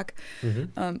or Park.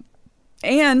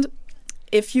 And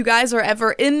if you guys are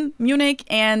ever in Munich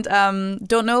and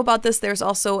don't know about this, there's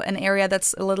also an area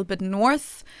that's a little bit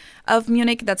north of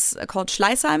Munich that's called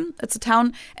Schleißheim. It's a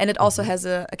town, and it also has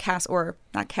a castle, or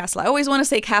not castle. I always want to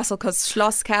say castle because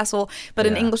Schloss, castle, but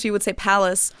in English you would say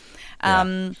palace.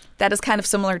 That is kind of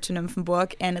similar to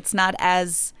Nymphenburg, and it's not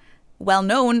as well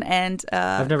known and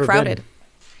I've never crowded.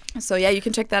 Been. So yeah, you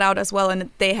can check that out as well.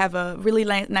 And they have a really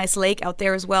nice lake out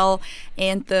there as well,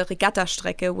 and the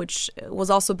Regatta-Strecke, which was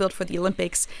also built for the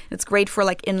Olympics. It's great for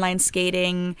like inline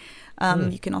skating.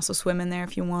 You can also swim in there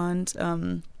if you want.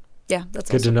 Yeah,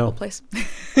 that's good also to know. a cool place.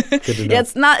 Good to know.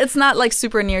 Yeah, it's not like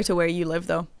super near to where you live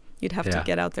though. you'd have to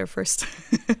get out there first.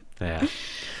 Yeah.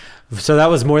 So that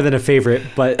was more than a favorite,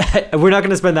 but we're not going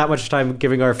to spend that much time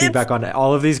giving our feedback on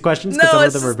all of these questions because some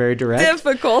of them are very direct.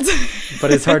 Difficult.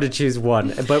 But it's hard to choose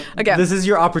one. But this is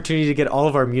your opportunity to get all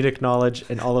of our Munich knowledge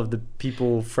and all of the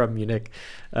people from Munich.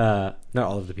 Not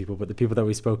all of the people, but the people that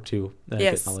we spoke to,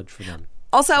 get knowledge from them.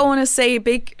 Also, I want to say a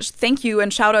big thank you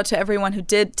and shout out to everyone who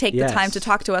did take the time to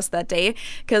talk to us that day,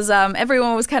 because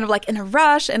everyone was kind of like in a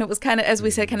rush, and it was kind of, as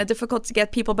we said, kind of difficult to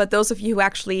get people. But those of you who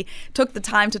actually took the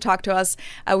time to talk to us,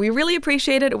 we really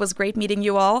appreciate it. It was great meeting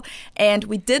you all. And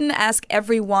we didn't ask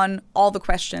everyone all the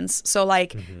questions. So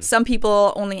like some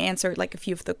people only answered like a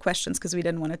few of the questions because we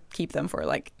didn't want to keep them for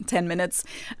like 10 minutes.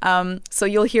 So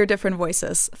you'll hear different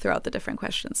voices throughout the different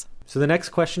questions. So the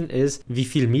next question is, wie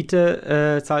viel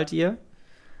Miete zahlt ihr?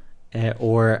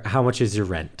 Or how much is your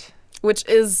rent? Which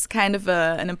is kind of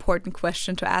an important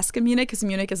question to ask in Munich, because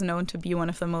Munich is known to be one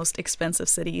of the most expensive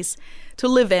cities to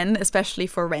live in, especially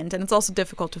for rent. And it's also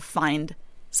difficult to find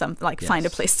find a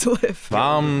place to live.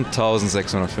 Warm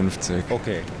 1650.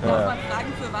 Okay.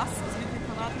 Fragen für was?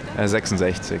 Also wie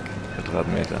viel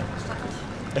Quadratmeter?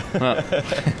 66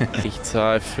 Quadratmeter. Ich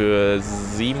zahle für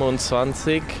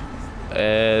 27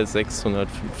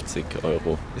 650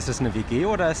 Euro. Ist das eine WG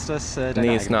oder ist das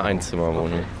deine ist eine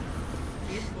Einzimmerwohnung.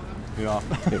 Okay. Ja.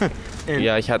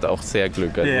 Ja, ich hatte auch sehr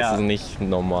Glück. Also das ist nicht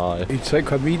normal. Ich zahle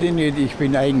keine Miete nicht, ich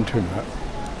bin Eigentümer.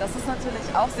 Das ist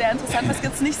natürlich auch sehr interessant. Das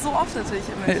gibt es nicht so oft natürlich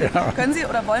in München. Ja. Können Sie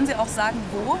oder wollen Sie auch sagen,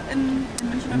 wo in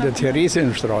München? In der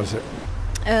Theresienstraße.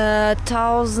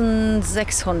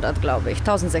 1600, glaube ich.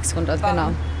 1600, warm.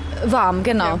 Genau. Warm,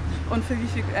 genau. Okay. Und für wie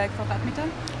viel Quadratmeter?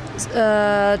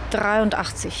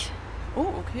 83. Oh,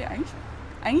 okay,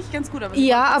 eigentlich ganz gut. Aber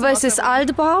ja, aber es ist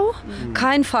Altbau,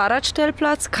 kein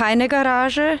Fahrradstellplatz, keine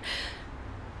Garage,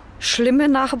 schlimme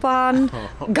Nachbarn,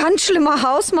 ganz schlimmer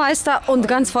Hausmeister und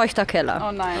ganz feuchter Keller.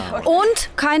 Oh nein. Okay.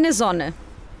 Und keine Sonne.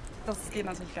 Das geht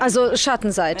natürlich gar nicht. Also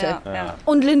Schattenseite. Ja.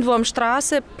 Und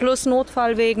Lindwurmstraße plus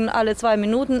Notfallwegen alle 2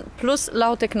 Minuten plus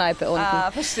laute Kneipe unten. Ah,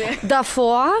 verstehe.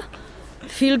 Davor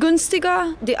viel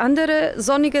günstiger, die andere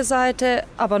sonnige Seite,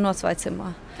 aber nur 2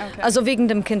 Zimmer. Okay. Also wegen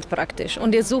dem Kind praktisch.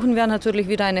 Und jetzt suchen wir natürlich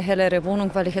wieder eine hellere Wohnung,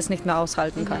 weil ich es nicht mehr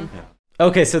aushalten kann.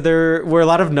 Okay, so there were a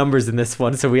lot of numbers in this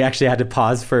one, so we actually had to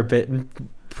pause for a bit and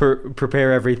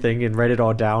prepare everything and write it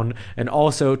all down, and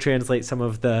also translate some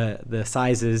of the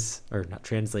sizes, or not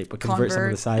translate, but convert some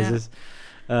of the sizes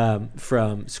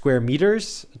from square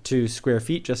meters to square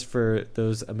feet, just for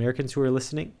those Americans who are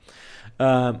listening.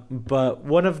 But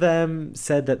one of them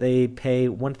said that they pay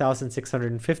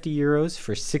 1,650 euros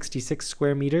for 66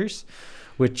 square meters,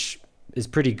 which is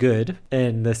pretty good.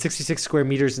 And the 66 square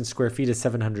meters in square feet is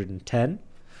 710.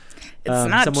 It's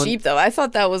not cheap, though. I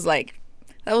thought that was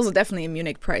definitely a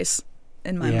Munich price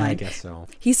in my mind. Yeah, I guess so.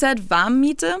 He said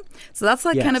Warmmiete. So that's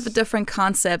kind of a different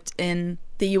concept in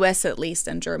the US, at least,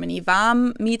 and Germany.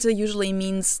 Warmmiete usually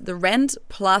means the rent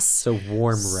plus... So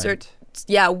warm rent.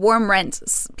 Warm rent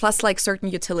plus like certain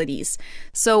utilities.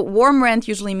 So warm rent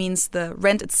usually means the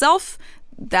rent itself.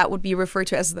 That would be referred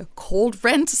to as the cold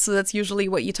rent. So that's usually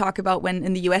what you talk about when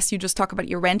in the US you just talk about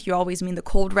your rent. You always mean the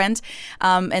cold rent.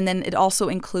 And then it also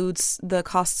includes the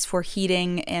costs for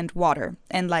heating and water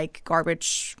and like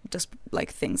garbage, just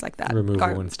like things like that.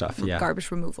 Removal and stuff, yeah.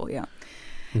 Garbage removal, yeah.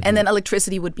 Mm-hmm. And then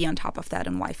electricity would be on top of that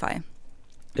and Wi-Fi.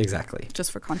 Exactly.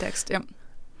 Just for context, yeah.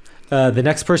 The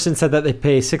next person said that they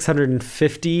pay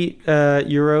 650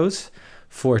 euros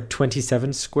for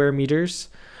 27 square meters,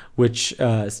 which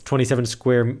 27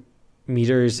 square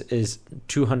meters is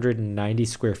 290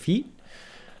 square feet.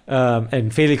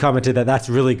 And Feli commented that that's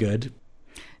really good.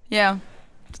 Yeah,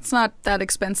 it's not that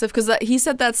expensive because he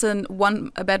said that's a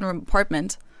bedroom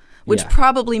apartment. Which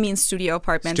probably means studio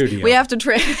apartment. We have to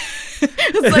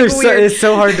it's weird. It's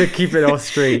so hard to keep it all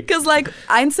straight. Because like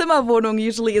Einzimmerwohnung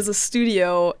usually is a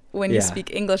studio when you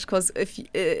speak English. Because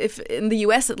if in the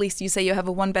US at least you say you have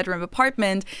a 1-bedroom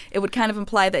apartment, it would kind of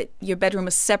imply that your bedroom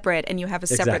is separate and you have a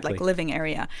separate like living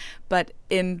area. But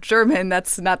in German,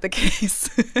 that's not the case.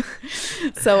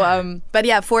 So, but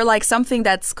yeah, for like something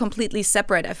that's completely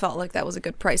separate, I felt like that was a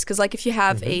good price. Because like if you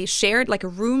have a shared, like a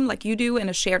room like you do in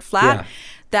a shared flat,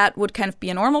 that would kind of be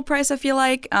a normal price, I feel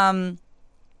like.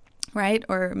 Right?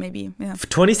 Or maybe, yeah.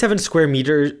 27 square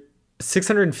meters,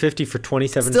 650 for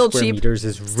 27 Still square cheap. meters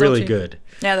is really good.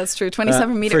 Yeah, that's true.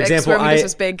 27 for example, square meters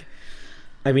is big.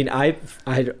 I mean, I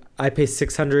pay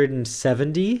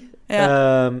 670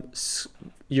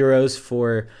 euros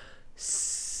for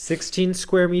 16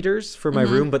 square meters for my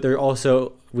room, but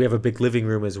we have a big living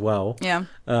room as well. Yeah.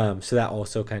 So that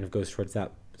also kind of goes towards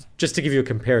that. Just to give you a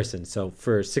comparison. So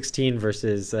for 16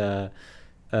 versus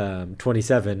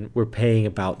 27 were paying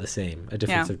about the same, a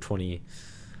difference of 20.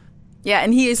 Yeah,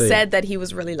 and he said that he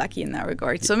was really lucky in that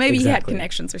regard. So maybe he had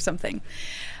connections or something.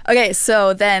 Okay,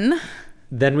 so then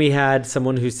we had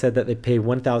someone who said that they pay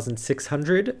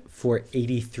 1,600 for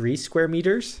 83 square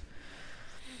meters.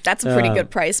 That's a pretty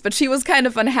good price, but she was kind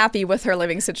of unhappy with her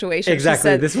living situation.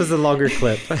 Exactly. This was a longer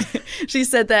clip. She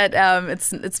said that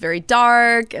it's very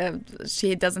dark.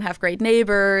 She doesn't have great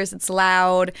neighbors. It's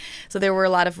loud. So there were a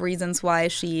lot of reasons why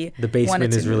the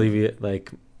basement is really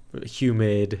like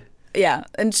humid. Yeah,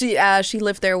 and she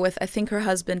lived there with, I think, her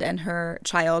husband and her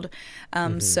child.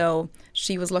 So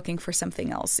she was looking for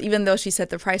something else, even though she said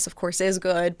the price, of course, is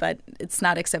good, but it's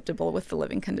not acceptable with the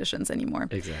living conditions anymore.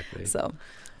 Exactly. So.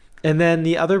 And then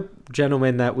the other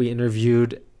gentleman that we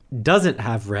interviewed doesn't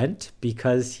have rent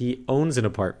because he owns an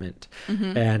apartment.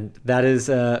 And that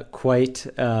is quite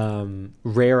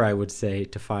rare, I would say,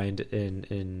 to find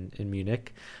in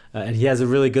Munich. And he has a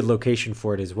really good location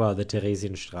for it as well, the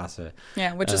Theresienstraße.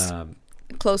 Yeah, which is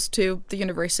close to the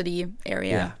university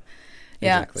area.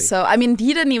 Yeah, exactly. So, I mean,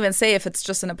 he didn't even say if it's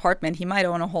just an apartment. He might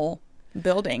own a whole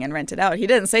building and rent it out. He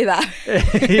didn't say that.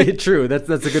 True. That's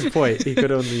a good point. He could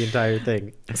own the entire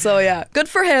thing. So yeah, good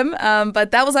for him.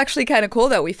 But that was actually kind of cool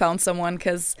that we found someone,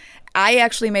 because I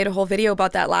actually made a whole video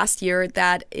about that last year,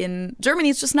 that in Germany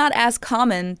it's just not as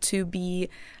common to be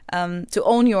to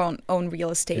own your own real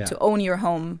estate, to own your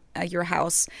home, your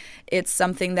house. It's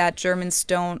something that Germans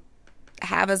don't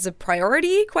have as a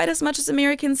priority quite as much as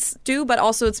Americans do, but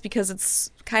also it's because it's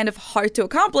kind of hard to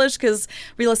accomplish because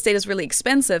real estate is really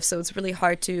expensive. So it's really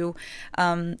hard to,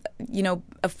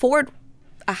 afford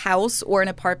a house or an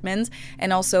apartment.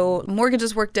 And also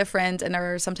mortgages work different and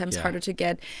are sometimes harder to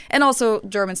get. And also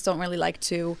Germans don't really like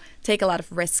to take a lot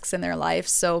of risks in their life.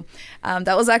 So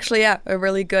that was actually a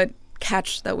really good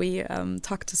catch that we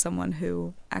talked to someone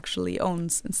who actually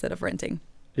owns instead of renting.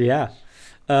 Yeah.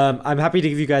 I'm happy to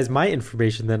give you guys my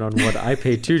information then on what I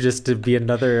pay too, just to be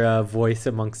another voice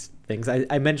amongst things.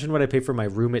 I mentioned what I pay for my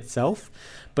room itself,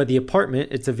 but the apartment,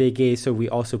 it's a WG, so we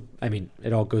also,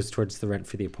 it all goes towards the rent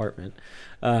for the apartment.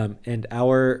 And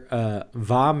our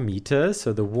Warmmiete,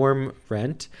 so the warm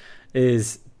rent,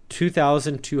 is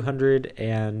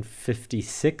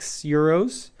 2,256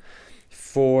 euros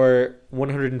for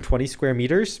 120 square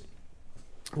meters,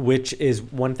 which is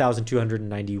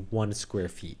 1,291 square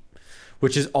feet.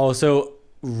 Which is also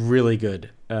really good.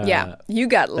 You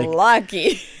got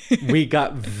lucky. We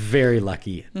got very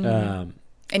lucky. And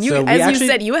you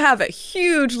said, you have a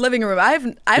huge living room.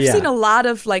 I've seen a lot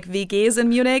of like WGs in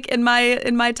Munich in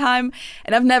my time,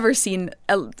 and I've never seen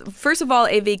first of all,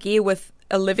 a WG with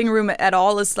a living room at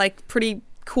all is like pretty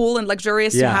cool and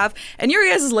luxurious to have. And your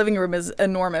guys' living room is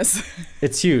enormous.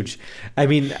 It's huge. I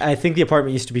think the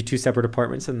apartment used to be two separate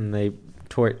apartments, and they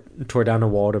tore down a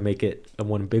wall to make it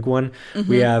one big one.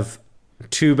 We have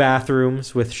 2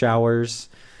 bathrooms with showers.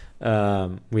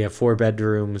 We have 4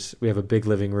 bedrooms. We have a big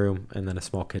living room and then a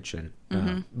small kitchen.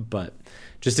 But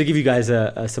just to give you guys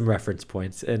some reference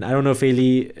points. And I don't know,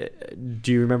 Feli,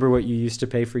 do you remember what you used to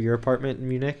pay for your apartment in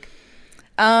Munich?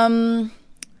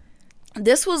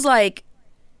 This was like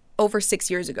over 6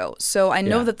 years ago. So I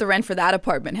know that the rent for that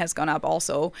apartment has gone up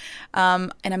also.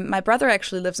 And my brother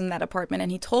actually lives in that apartment,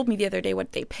 and he told me the other day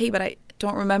what they pay, but I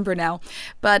don't remember now.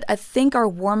 But I think our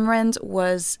warm rent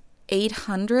was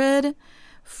 800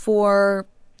 for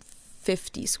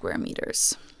 50 square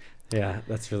meters. Yeah,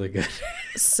 that's really good.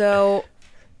 So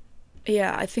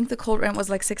yeah, I think the cold rent was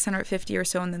like 650 or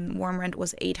so, and then warm rent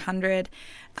was 800.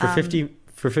 For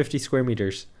 50 square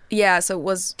meters. Yeah, so it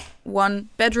was 1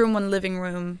 bedroom, 1 living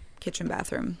room, kitchen,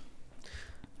 bathroom.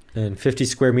 And 50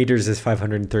 square meters is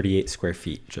 538 square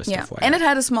feet, just FYI. And it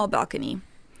had a small balcony.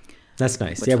 That's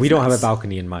nice. Yeah, we don't have a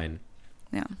balcony in mine.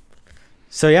 Yeah.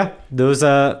 So yeah, those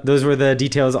were the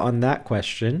details on that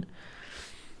question.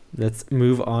 Let's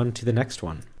move on to the next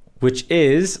one, which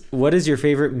is, what is your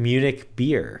favorite Munich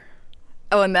beer?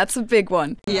 Oh, and that's a big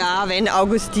one. Ja, wenn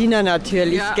Augustiner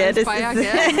natürlich, ja, gell? Das Feier, ist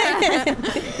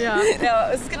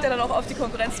ja, es gibt ja dann auch oft die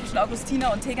Konkurrenz zwischen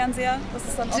Augustiner und Tegernseer. Das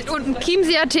ist dann und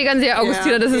Chiemseer, Tegernseer,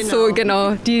 Augustiner, das ist so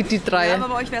genau die 3. Ja, aber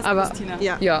bei euch wäre es Augustiner.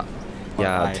 Ja.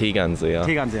 Ja, Tegernseer.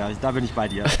 Tegernseer, da bin ich bei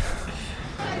dir.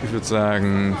 Ich würde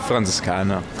sagen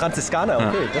Franziskaner. Franziskaner,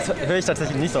 okay. Das höre ich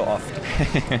tatsächlich nicht so oft.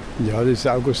 Ja, das ist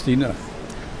Augustiner.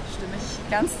 Stimme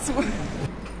ich ganz zu.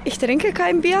 Ich trinke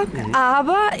kein Bier,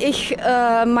 aber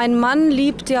mein Mann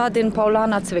liebt ja den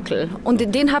Paulaner Zwickel.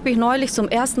 Und den habe ich neulich zum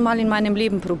ersten Mal in meinem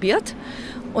Leben probiert.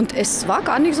 Und es war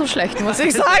gar nicht so schlecht, muss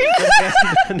ich sagen.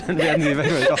 Dann werden Sie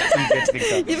eventuell doch zum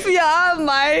Biertrinker.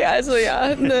 Ja, also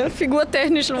ne,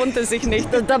 figurtechnisch lohnt es sich nicht.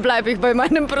 Da bleibe ich bei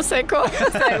meinem Prosecco.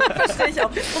 Sehr gut, verstehe ich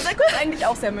auch. Prosecco ist eigentlich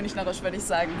auch sehr münchnerisch, würde ich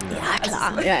sagen. Ja,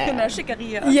 klar. Also in der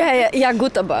Schickeria. Ja,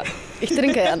 gut, aber ich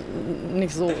trinke ja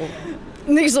nicht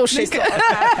so schick.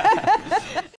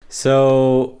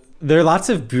 So there are lots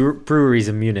of breweries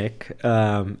in Munich,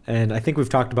 and I think we've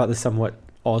talked about this somewhat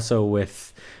also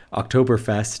with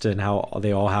Oktoberfest and how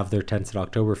they all have their tents at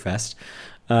Oktoberfest.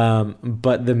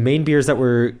 But the main beers that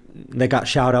got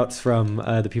shout outs from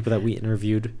the people that we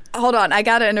interviewed. Hold on, I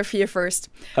gotta interfere first.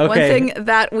 Okay. One thing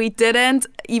that we didn't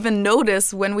even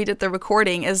notice when we did the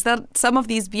recording is that some of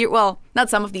these not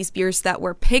some of these beers that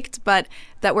were picked, but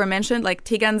that were mentioned, like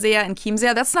Tegernsee and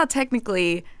Chiemsee, that's not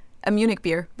technically a Munich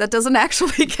beer. That doesn't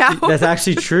actually count. That's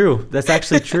actually true.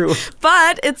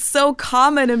 But it's so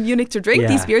common in Munich to drink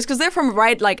these beers because they're from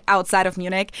right like outside of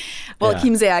Munich. Well,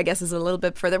 Chiemsee, I guess, is a little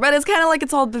bit further, but it's kind of like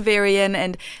it's all Bavarian,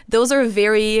 and those are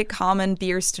very common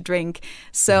beers to drink.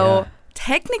 So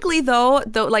technically, though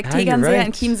like Tegernsee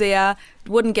and Chiemsee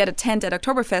wouldn't get a tent at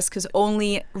Oktoberfest because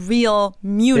only real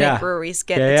Munich breweries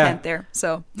get a tent there.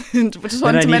 So just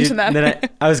wanted to mention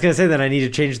that. I was going to say that I need to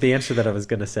change the answer that I was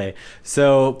going to say.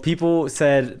 So people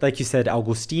said, like you said,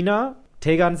 Augustiner,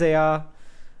 Tegernsee,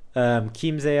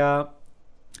 Chiemsee.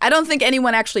 I don't think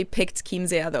anyone actually picked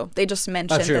Chiemsee, though. They just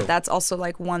mentioned that that's also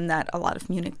like one that a lot of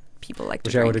Munich people like to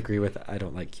drink. Which I would agree with. I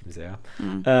don't like Chiemsee.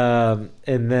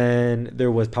 And then there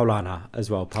was Paulaner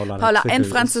as well. Paula and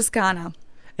Franziskaner.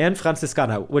 And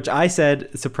Franziskaner, which I said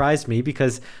surprised me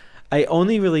because I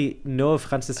only really know of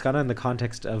Franziskaner in the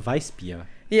context of Weissbier.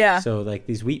 Yeah. So like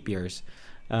these wheat beers.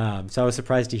 So I was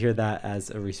surprised to hear that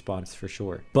as a response for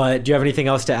sure. But do you have anything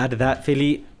else to add to that,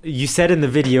 Feli? You said in the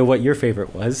video what your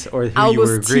favorite was or who you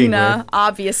were agreeing with.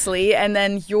 Obviously. And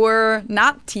then you're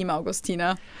not Team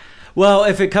Augustiner. Well,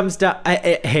 if it comes down...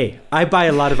 I buy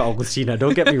a lot of Augustiner.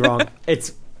 Don't get me wrong.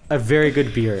 It's a very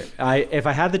good beer. If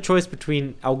I had the choice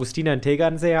between Augustiner and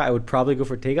Tegernsee, I would probably go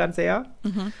for Tegernsee.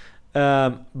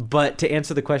 Mm-hmm. But to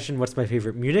answer the question, what's my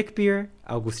favorite Munich beer?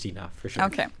 Augustiner, for sure.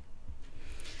 Okay.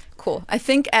 Cool. I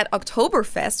think at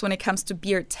Oktoberfest, when it comes to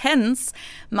beer tents,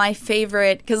 my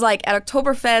favorite... Because like at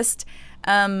Oktoberfest...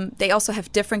 they also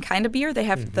have different kind of beer. They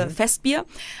have the Festbier.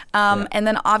 And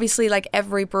then obviously like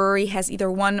every brewery has either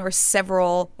one or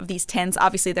several of these tents.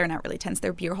 Obviously they're not really tents,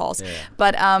 they're beer halls. Yeah.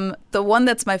 But the one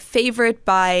that's my favorite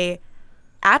by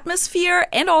atmosphere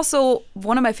and also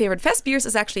one of my favorite Festbiers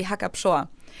is actually Hackabschor.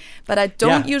 But I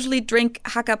don't usually drink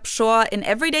Hackabschor in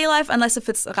everyday life unless if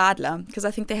it's Radler, because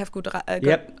I think they have good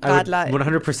Radler. I would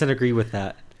 100% agree with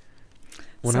that.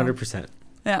 100%. So,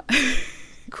 yeah.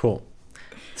 Cool.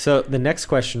 So the next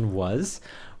question was,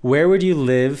 where would you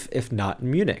live if not in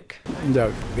Munich? In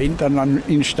der Winterland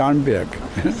in Starnberg.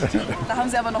 Da haben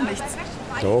Sie aber noch nichts.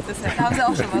 Doch. Da haben Sie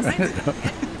auch schon was.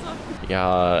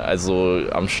 Ja, also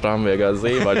am Starnberger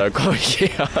See, weil da komme ich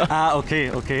her.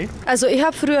 Okay. Also ich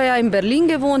habe früher ja in Berlin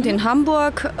gewohnt, in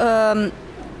Hamburg. War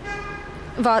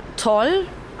toll,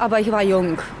 aber ich war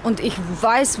jung. Und ich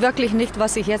weiß wirklich nicht,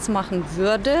 was ich jetzt machen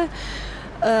würde.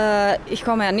 Ich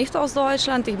komme ja nicht aus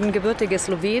Deutschland, ich bin gebürtige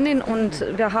Slowenin und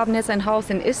wir haben jetzt ein Haus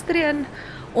in Istrien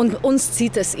und uns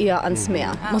zieht es eher ans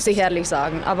Meer, muss ich ehrlich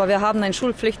sagen. Aber wir haben ein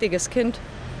schulpflichtiges Kind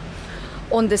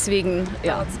und deswegen,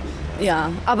 ja.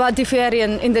 Aber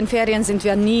in den Ferien sind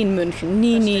wir nie in München,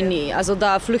 nie. Also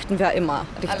da flüchten wir immer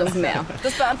Richtung Meer.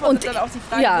 Das beantwortet dann auch die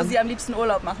Frage, wo Sie am liebsten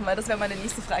Urlaub machen, weil das wäre meine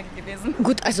nächste Frage gewesen.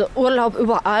 Gut, also Urlaub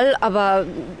überall, aber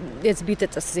jetzt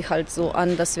bietet es sich halt so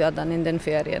an, dass wir dann in den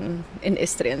Ferien in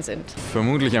Istrien sind.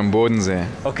 Vermutlich am Bodensee,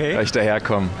 weil ich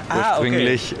daherkomme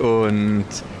ursprünglich und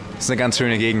es ist eine ganz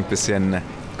schöne Gegend, bisschen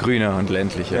grüner und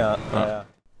ländlicher. Ja.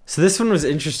 So this one was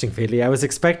interesting, Feli. I was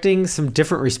expecting some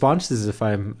different responses, if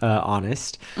I'm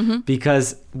honest,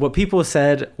 because what people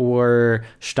said were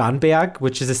Starnberg,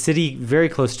 which is a city very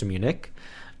close to Munich,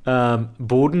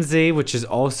 Bodensee, which is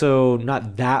also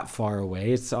not that far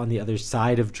away. It's on the other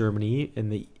side of Germany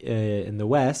in the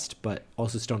west, but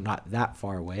also still not that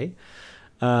far away.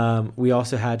 We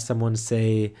also had someone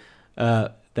say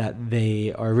that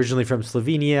they are originally from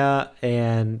Slovenia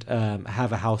and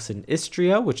have a house in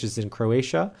Istria, which is in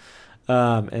Croatia,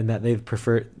 and that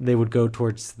they would go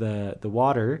towards the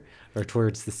water or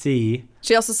towards the sea.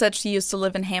 She also said she used to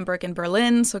live in Hamburg and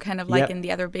Berlin, so kind of like in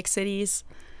the other big cities.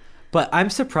 But I'm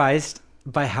surprised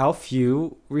by how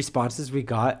few responses we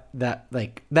got that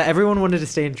everyone wanted to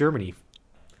stay in Germany.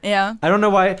 Yeah. I don't know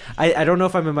why. I don't know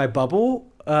if I'm in my bubble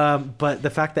but the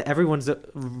fact that everyone's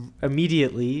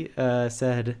immediately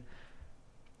said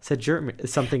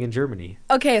something in Germany.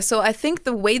 Okay, so I think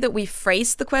the way that we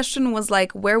phrased the question was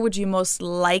like, where would you most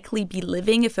likely be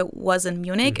living if it was in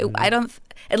Munich?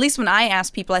 At least when I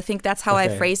asked people, I think that's how I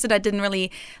phrased it. I didn't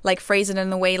really like phrase it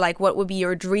in a way like, what would be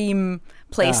your dream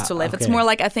place to live? It's more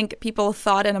like, I think people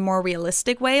thought in a more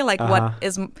realistic way, like what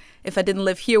is, if I didn't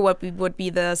live here, what would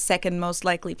be the second most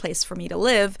likely place for me to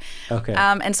live? Okay.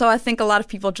 And so I think a lot of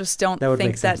people just don't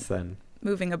think that then.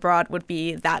 Moving abroad would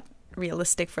be that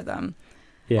realistic for them.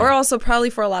 Yeah. Or also probably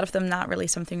for a lot of them, not really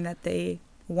something that they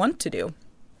want to do.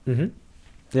 Mm-hmm.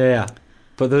 Yeah.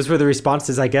 But those were the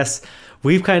responses. I guess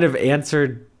we've kind of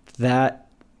answered that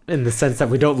in the sense that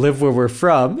we don't live where we're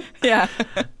from. Yeah.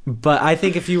 But I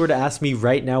think if you were to ask me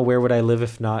right now, where would I live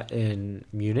if not in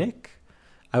Munich?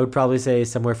 I would probably say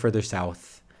somewhere further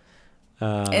south.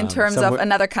 In terms of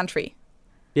another country.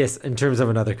 Yes, in terms of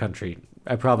another country.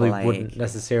 I probably wouldn't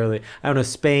necessarily. I don't know,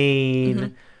 Spain.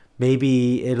 Mm-hmm.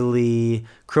 Maybe Italy.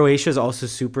 Croatia is also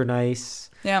super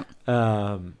nice. Yeah.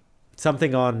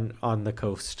 Something on the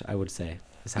coast, I would say,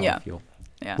 is how I feel.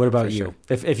 Yeah. What about you?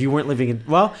 Sure. If you weren't living in...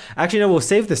 Well, actually, no, we'll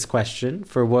save this question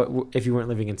for what if you weren't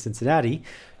living in Cincinnati,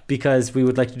 because we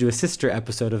would like to do a sister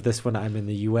episode of this when I'm in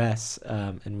the U.S.,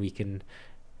 and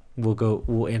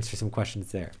we'll answer some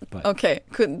questions there. But. Okay,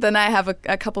 then I have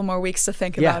a couple more weeks to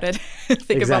think about it.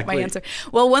 About my answer.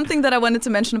 Well, one thing that I wanted to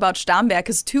mention about Starnberg,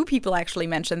 because two people actually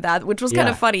mentioned that, which was kind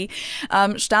of funny.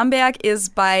 Starnberg is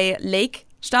by Lake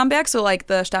Starnberg, so like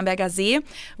the Starnberger See,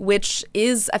 which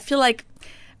is, I feel like,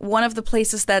 one of the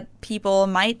places that people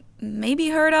might maybe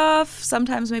heard of,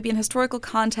 sometimes maybe in historical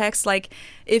context. Like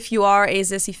if you are a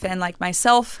Sissi fan like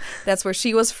myself, that's where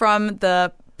she was from,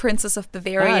 the Princess of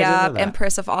Bavaria,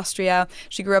 Empress of Austria.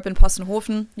 She grew up in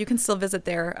Possenhofen. You can still visit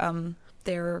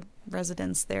their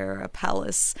residence, their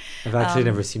palace. I've actually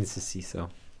never seen Sissi, so.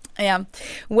 Yeah,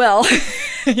 well,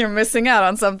 you're missing out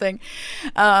on something.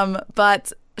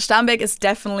 But Starnberg is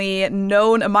definitely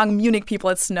known, among Munich people,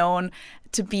 it's known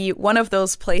to be one of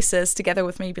those places, together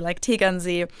with maybe like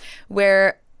Tegernsee,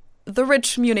 where the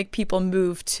rich Munich people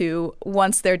move to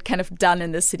once they're kind of done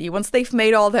in the city, once they've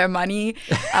made all their money,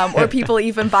 or people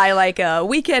even buy like a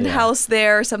weekend house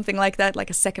there or something like that, like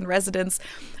a second residence.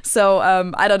 So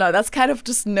I don't know, that's kind of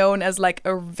just known as like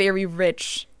a very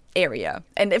rich area.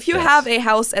 And if you have a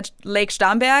house at Lake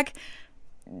Starnberg,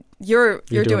 you're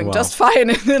doing well. Just fine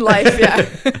in life, yeah.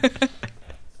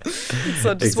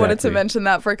 So just wanted to mention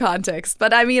that for context.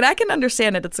 But I mean, I can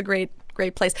understand it. It's a great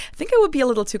place. I think it would be a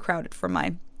little too crowded for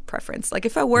my preference. Like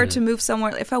if I were to move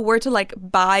somewhere, if I were to like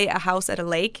buy a house at a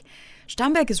lake,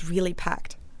 Starnberg is really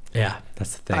packed. Yeah,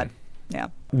 that's the thing. But, yeah.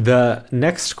 The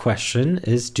next question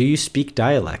is, do you speak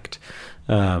dialect?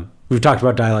 We've talked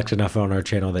about dialect enough on our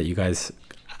channel that you guys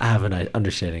have an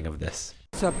understanding of this.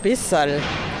 So ein bisschen.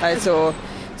 Also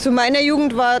zu meiner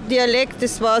Jugend war Dialekt,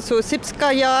 das war so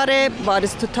 70er Jahre, war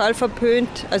das total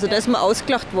verpönt. Also da ist man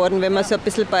ausgelacht worden, wenn man so ein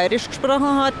bisschen bayerisch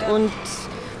gesprochen hat, und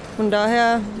von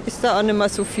daher ist da auch nicht mehr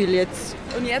so viel jetzt.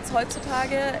 Und jetzt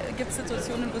heutzutage gibt es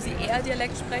Situationen, wo Sie eher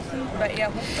Dialekt sprechen oder eher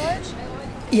Hochdeutsch?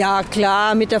 Ja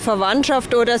klar, mit der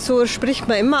Verwandtschaft oder so spricht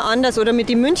man immer anders. Oder mit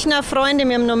den Münchner Freunden,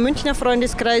 wir haben noch einen Münchner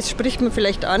Freundeskreis, spricht man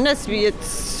vielleicht anders wie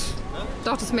jetzt.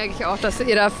 Doch, das merke ich auch, dass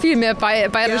ihr da viel mehr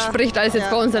bayerisch spricht als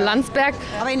jetzt bei uns in Landsberg.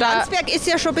 Aber in Landsberg ist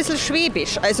ja schon ein bisschen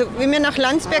schwäbisch. Also, wenn wir nach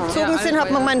Landsberg gezogen sind, hat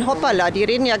man meinen Hoppala. Die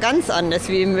reden ja ganz anders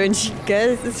wie in München.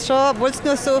 Gell? Es ist schon, obwohl es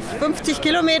nur so 50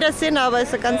 Kilometer sind, aber es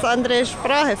ist eine ganz andere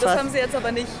Sprache fast. Das haben Sie jetzt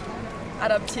aber nicht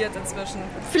adaptiert inzwischen?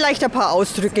 Vielleicht ein paar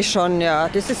Ausdrücke schon, ja,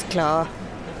 das ist klar.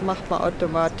 Macht man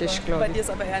automatisch, glaube ich. Bei dir ist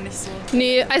aber eher nicht so.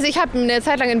 Nee, also ich habe eine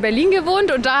Zeit lang in Berlin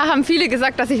gewohnt und da haben viele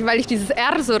gesagt, dass weil ich dieses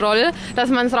R so roll, dass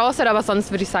man es raushört, aber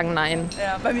sonst würde ich sagen, nein.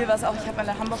 Ja, bei mir war es auch, ich habe mal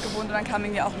in Hamburg gewohnt und dann kam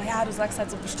irgendwie auch, naja, du sagst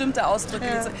halt so bestimmte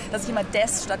Ausdrücke, dass ich immer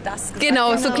des statt das gesagt habe.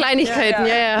 Genau, so Kleinigkeiten,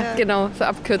 ja, genau, so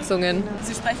Abkürzungen.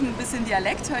 Sie sprechen ein bisschen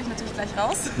Dialekt, höre ich natürlich gleich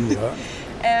raus.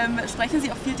 Ja. Sprechen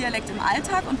Sie auch viel Dialekt im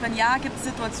Alltag und wenn ja, gibt es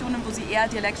Situationen, wo Sie eher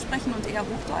Dialekt sprechen und eher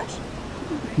Hochdeutsch?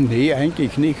 Nee,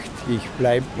 eigentlich nicht. Ich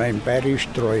bleibe meinem Bayerisch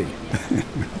treu.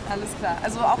 Alles klar.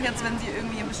 Also auch jetzt, wenn Sie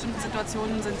irgendwie in bestimmten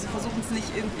Situationen sind, Sie versuchen es nicht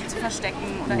irgendwie zu verstecken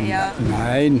oder eher...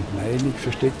 Nein, ich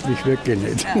verstecke mich wirklich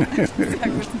nicht. Ja, sehr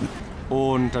gut.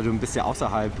 Und da du ein bisschen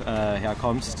außerhalb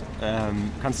herkommst,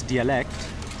 kannst du Dialekt?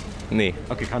 Nee.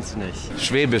 Okay, kannst du nicht.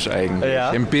 Schwäbisch eigentlich. Ja.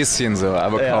 Ein bisschen so,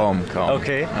 aber kaum.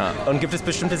 Okay. Ja. Und gibt es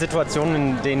bestimmte Situationen,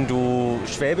 in denen du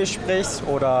Schwäbisch sprichst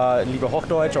oder lieber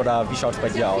Hochdeutsch oder wie schaut es bei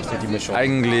dir aus mit die Mischung?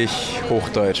 Eigentlich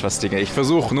Hochdeutsch, was Dinge. Ich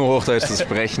versuche nur Hochdeutsch zu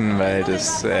sprechen, weil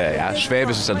das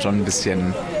Schwäbisch ist dann schon ein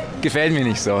bisschen, gefällt mir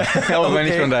nicht so, auch wenn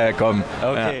ich von daher komme.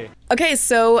 Okay. Ja. Okay,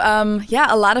 so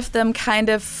a lot of them kind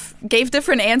of gave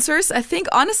different answers. I think,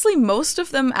 honestly, most of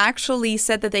them actually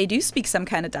said that they do speak some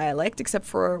kind of dialect, except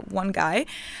for one guy.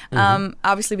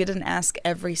 Obviously, we didn't ask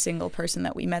every single person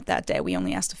that we met that day. We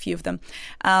only asked a few of them.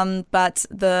 But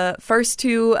the first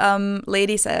two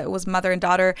ladies, it was mother and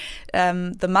daughter.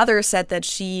 The mother said that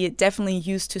she definitely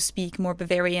used to speak more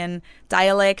Bavarian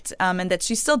dialect, and that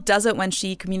she still does it when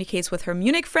she communicates with her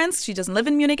Munich friends. She doesn't live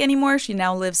in Munich anymore. She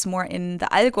now lives more in the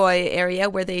Allgäu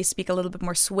area, where they speak a little bit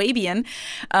more Swabian.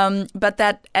 But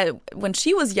that when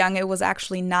she was young, it was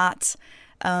actually not.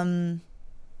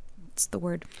 What's the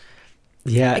word?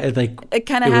 Yeah, it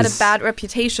kind of had a bad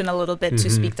reputation a little bit to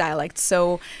speak dialect,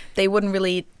 so they wouldn't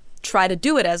really try to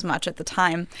do it as much at the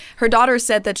time. Her daughter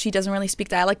said that she doesn't really speak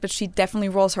dialect, but she definitely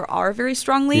rolls her R very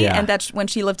strongly, and that when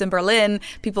she lived in Berlin,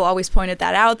 people always pointed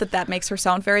that out, that makes her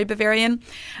sound very Bavarian.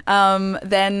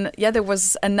 Then there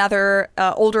was another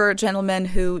older gentleman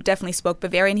who definitely spoke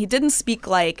Bavarian. He didn't speak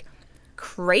like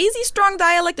crazy strong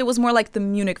dialect. It was more like the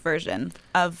Munich version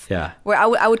of where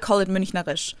I would call it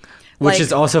Münchnerisch. Which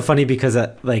is also funny because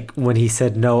when he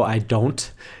said no, I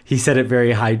don't, he said it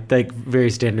very high, like very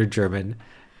standard German.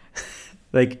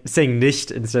 Like saying nicht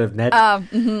instead of net. But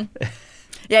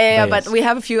we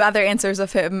have a few other answers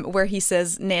of him where he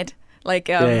says net.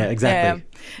 Exactly.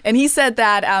 And he said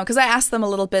that, because I asked them a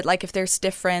little bit, like if there's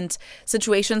different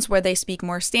situations where they speak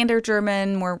more standard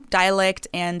German, more dialect,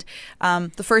 and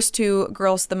the first two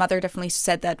girls, the mother definitely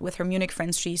said that with her Munich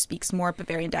friends, she speaks more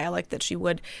Bavarian dialect that she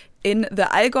would in the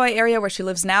Allgäu area where she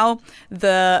lives now.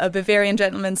 The Bavarian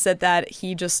gentleman said that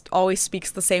he just always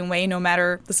speaks the same way no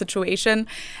matter the situation.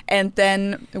 And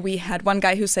then we had one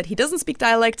guy who said he doesn't speak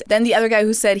dialect. Then the other guy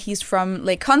who said he's from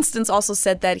Lake Constance also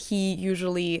said that he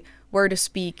usually were to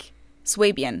speak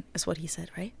Swabian, is what he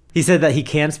said, right? He said that he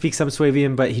can speak some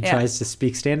Swabian, but he tries to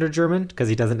speak standard German because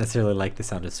he doesn't necessarily like the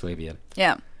sound of Swabian.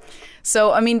 Yeah.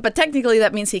 So, I mean, but technically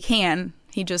that means he can.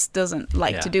 He just doesn't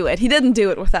like to do it. He didn't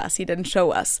do it with us. He didn't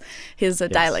show us his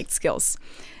dialect skills.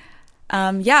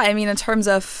 I mean, in terms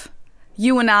of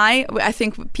you and I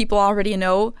think people already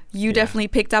know you definitely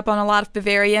picked up on a lot of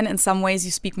Bavarian. In some ways,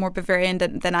 you speak more Bavarian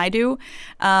than I do.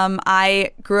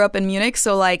 I grew up in Munich,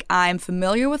 so like I'm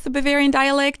familiar with the Bavarian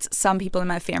dialect. Some people in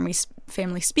my family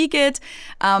speak it.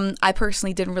 I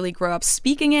personally didn't really grow up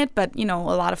speaking it, but a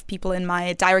lot of people in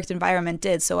my direct environment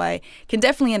did. So I can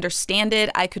definitely understand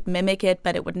it. I could mimic it,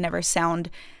 but it would never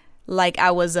sound like I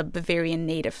was a Bavarian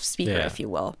native speaker, if you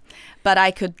will. But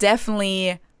I could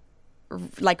definitely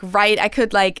write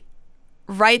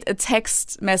a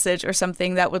text message or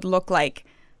something that would look like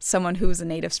someone who's a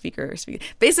native speaker.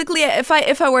 Basically, if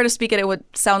I were to speak it, it would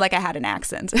sound like I had an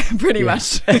accent, pretty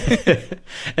much.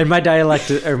 And my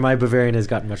dialect or my Bavarian has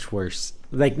gotten much worse.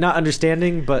 Like not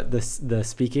understanding, but the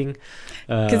speaking.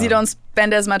 Because you don't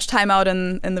spend as much time out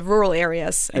in the rural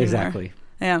areas anymore. Exactly.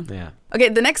 Yeah. Okay,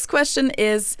 the next question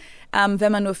is,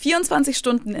 wenn man nur 24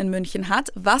 Stunden in München hat,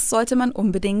 was sollte man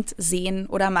unbedingt sehen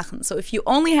oder machen? So if you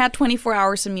only had 24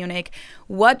 hours in Munich,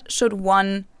 what should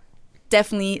one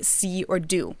definitely see or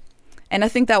do? And I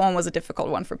think that one was a difficult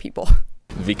one for people.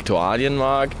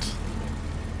 Viktualienmarkt,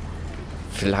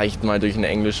 vielleicht mal durch den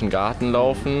englischen Garten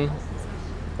laufen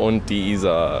und die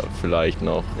Isar vielleicht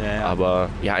noch. Aber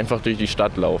einfach durch die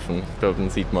Stadt laufen. Ich glaube,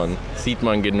 dann sieht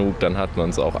man genug, dann hat man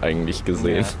es auch eigentlich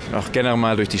gesehen. Auch generell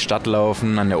mal durch die Stadt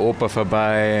laufen, an der Oper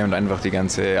vorbei und einfach die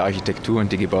ganze Architektur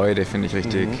und die Gebäude finde ich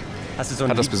richtig.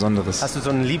 Hat was Besonderes. Hast du so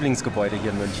ein Lieblingsgebäude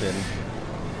hier in München?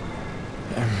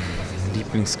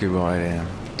 Lieblingsgebäude.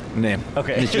 Nee,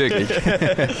 nicht wirklich.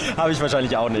 Habe ich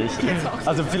wahrscheinlich auch nicht.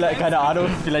 Also vielleicht, keine Ahnung,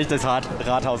 vielleicht das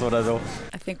Rathaus oder so.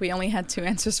 I think we only had 2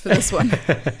 answers for this one.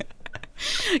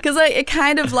 Because it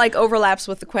kind of overlaps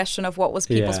with the question of what was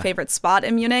people's favorite spot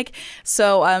in Munich.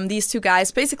 So these two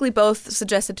guys basically both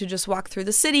suggested to just walk through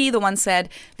the city. The one said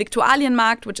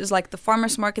Viktualienmarkt, which is like the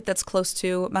farmer's market that's close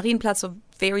to Marienplatz, so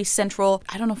very central.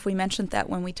 I don't know if we mentioned that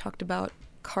when we talked about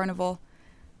Carnival.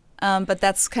 But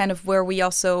that's kind of where we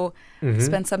also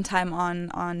spend some time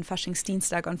on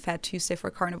Faschingsdienstag, on Fat Tuesday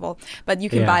for Carnival. But you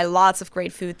can buy lots of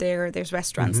great food there. There's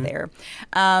restaurants there.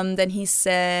 Then he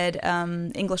said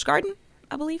English Garden,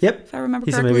 I believe, if I remember correctly.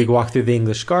 He said maybe walk through the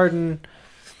English Garden.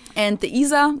 And the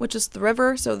Isar, which is the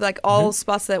river. So like all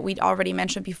spots that we'd already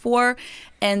mentioned before.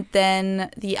 And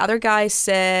then the other guy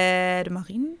said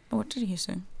Marien? What did he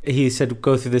say? He said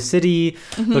go through the city,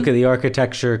 look at the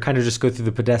architecture, kind of just go through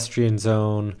the pedestrian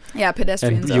zone. Yeah,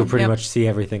 pedestrian zone. And you'll pretty much see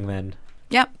everything then.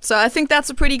 Yeah, so I think that's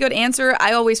a pretty good answer.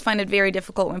 I always find it very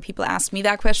difficult when people ask me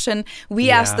that question. We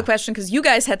asked the question because you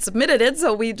guys had submitted it,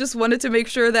 so we just wanted to make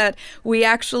sure that we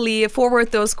actually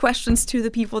forward those questions to the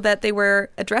people that they were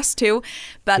addressed to.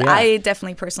 But I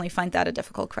definitely personally find that a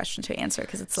difficult question to answer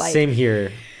because it's like... Same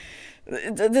here.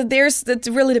 That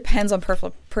really depends on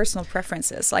personal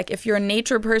preferences. Like if you're a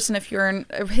nature person, if you're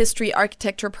a history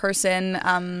architecture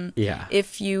person,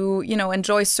 if you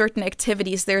enjoy certain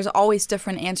activities, there's always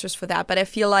different answers for that. But I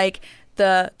feel like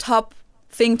the top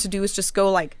thing to do is just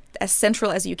go like as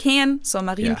central as you can. So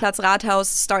Marienplatz, Rathaus,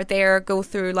 start there, go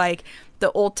through like the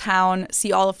old town,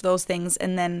 see all of those things,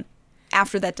 and then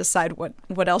after that decide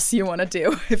what else you want to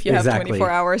do if you have 24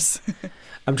 hours.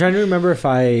 I'm trying to remember if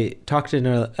I talked in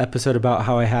an episode about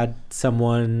how I had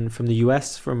someone from the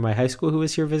U.S. from my high school who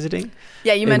was here visiting.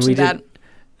 Yeah, you mentioned that.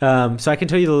 So I can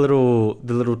tell you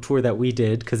the little tour that we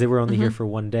did because they were only here for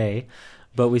one day.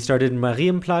 But we started in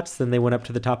Marienplatz, then they went up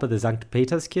to the top of the St.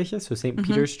 Peterskirche, so St.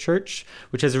 Peter's Church,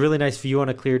 which has a really nice view on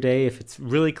a clear day. If it's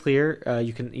really clear,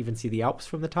 you can even see the Alps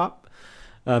from the top.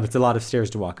 It's a lot of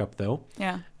stairs to walk up, though.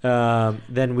 Yeah.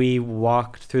 Then we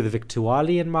walked through the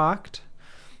Viktualienmarkt.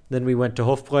 Then we went to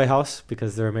Hofbräuhaus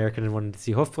because they're American and wanted to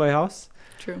see Hofbräuhaus.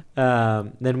 True.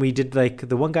 Then we did like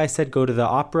the one guy said, go to the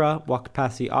opera, walk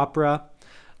past the opera,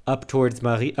 up towards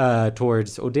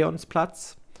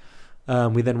Odeonsplatz.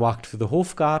 We then walked through the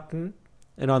Hofgarten,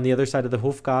 and on the other side of the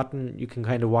Hofgarten, you can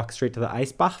kind of walk straight to the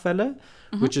Eisbachwelle,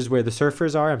 which is where the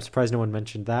surfers are. I'm surprised no one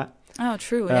mentioned that. Oh,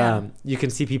 true. Yeah. You can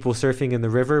see people surfing in the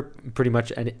river pretty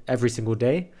much every single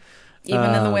day,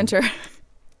 even in the winter.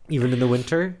 Even in the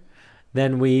winter.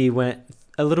 Then we went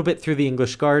a little bit through the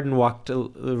English Garden, walked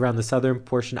around the southern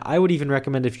portion. I would even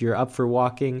recommend if you're up for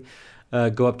walking,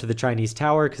 go up to the Chinese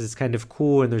Tower because it's kind of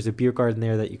cool, and there's a beer garden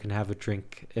there that you can have a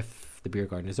drink if the beer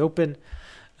garden is open.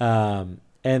 And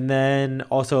then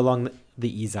also along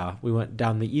the Isar. We went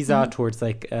down the Isar towards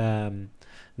like I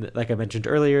mentioned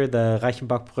earlier, the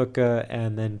Reichenbachbrücke,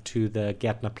 and then to the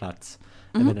Gärtnerplatz.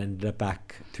 And then ended up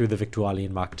back through the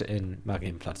Viktualienmarkt in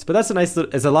Marienplatz. But that's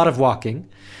it's a lot of walking.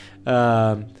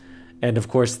 And of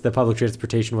course, the public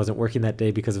transportation wasn't working that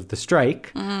day because of the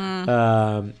strike.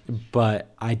 But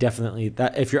I definitely,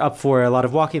 if you're up for a lot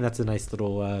of walking, that's a nice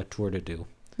little tour to do.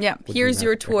 Yeah, here's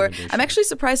your tour. I'm actually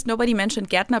surprised nobody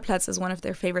mentioned Gärtnerplatz as one of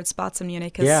their favorite spots in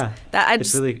Munich. Yeah, that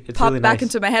just popped really back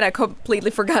into my head. I completely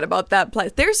forgot about that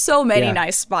place. There's so many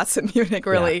nice spots in Munich,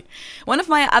 really. Yeah. One of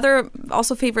my other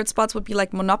also favorite spots would be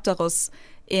like Monopterus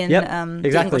in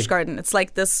the English Garden. It's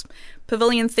like this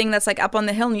pavilion thing that's like up on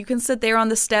the hill, and you can sit there on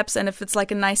the steps, and if it's like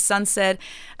a nice sunset,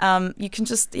 you can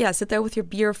just sit there with your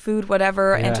beer, food,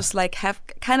 whatever, and just like have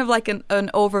kind of like an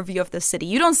overview of the city.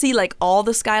 You don't see like all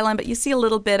the skyline, but you see a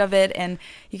little bit of it, and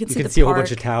you can see the park. A whole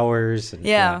bunch of towers.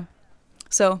 And,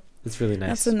 so it's really nice.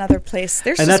 That's another place.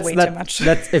 There's just way too much.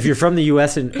 That's if you're from the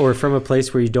U.S. or from a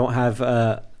place where you don't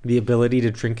have the ability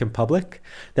to drink in public,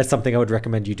 that's something I would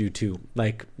recommend you do too.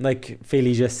 Like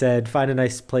Feli just said, find a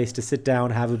nice place to sit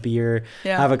down, have a beer,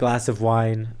 have a glass of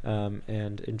wine,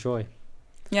 and enjoy.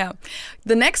 Yeah.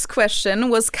 The next question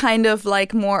was kind of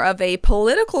like more of a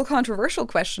political controversial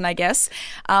question, I guess.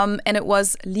 And it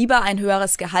was lieber ein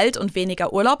höheres Gehalt und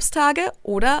weniger Urlaubstage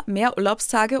oder mehr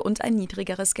Urlaubstage und ein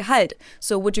niedrigeres Gehalt.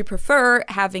 So would you prefer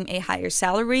having a higher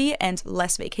salary and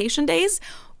less vacation days,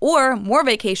 or more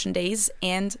vacation days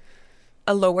and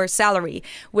a lower salary,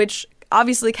 which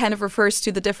obviously kind of refers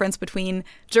to the difference between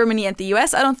Germany and the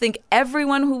US. I don't think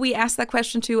everyone who we asked that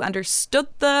question to understood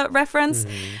the reference,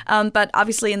 but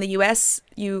obviously in the US,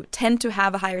 you tend to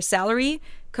have a higher salary.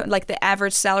 Like the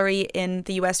average salary in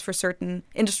the US for certain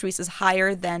industries is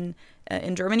higher than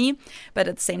in Germany. But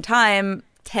at the same time,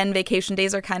 10 vacation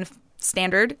days are kind of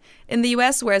standard in the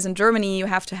US, whereas in Germany, you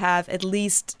have to have at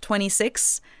least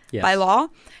 26 by law.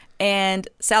 And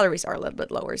salaries are a little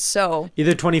bit lower. So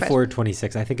either 24 or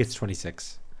 26. I think it's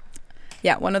 26.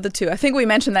 Yeah, one of the two. I think we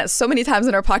mentioned that so many times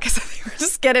in our podcast. I think we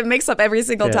just get it mixed up every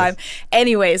single time.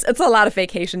 Anyways, it's a lot of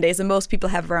vacation days, and most people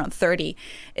have around 30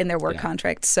 in their work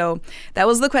contract. So that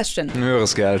was the question.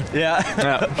 Höheres Geld. Ja,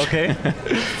 okay.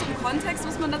 Zum Kontext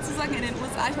muss man dazu sagen, in den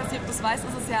USA, ich weiß nicht, ob du das weißt,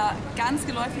 ist es ja ganz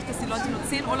geläufig, dass die Leute nur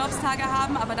 10 Urlaubstage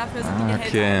haben, aber dafür sind die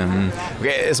Gehälter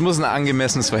okay, es muss ein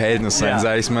angemessenes Verhältnis sein,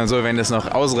 sage ich mal so. Wenn das noch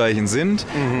ausreichend sind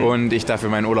und ich dafür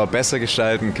meinen Urlaub besser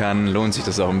gestalten kann, lohnt sich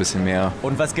das auch ein bisschen mehr.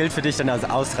 Und was gilt für dich denn als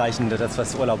ausreichend, das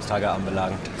was Urlaubstage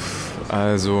anbelangt?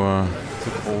 Also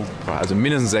Also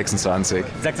mindestens 26.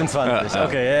 26,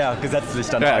 okay, ja, gesetzlich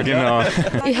dann. Ja, genau.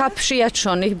 Ich habe jetzt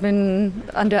schon. Ich bin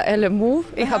an der LMU.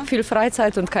 Ich habe viel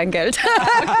Freizeit und kein Geld.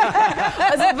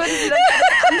 Also würden Sie dann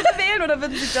eine andere wählen oder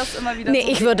würden Sie das immer wieder Nee,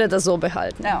 so ich würde das so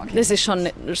behalten. Ja, okay. Das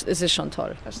ist schon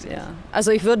toll. Ja.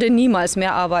 Also ich würde niemals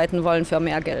mehr arbeiten wollen für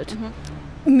mehr Geld.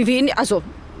 Also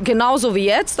genauso wie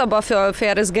jetzt, aber für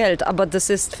faires Geld. Aber das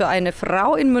ist für eine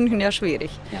Frau in München ja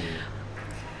schwierig. Ja.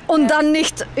 Und dann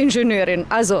nicht Ingenieurin,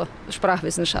 also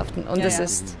Sprachwissenschaften. Und das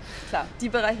ist... Klar, die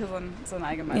Bereiche sind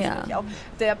allgemein. Ja. Auch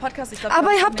der Podcast, ich glaub,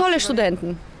 aber ich habe tolle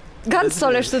Studenten. Ganz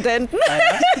tolle Studenten.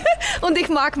 Und ich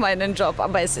mag meinen Job,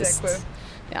 aber es ist... Cool.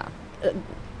 Ja,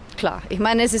 klar. Ich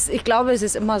meine, ich glaube, es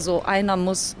ist immer so, einer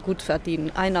muss gut verdienen.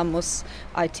 Einer muss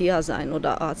ITer sein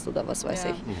oder Arzt oder was weiß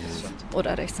ich.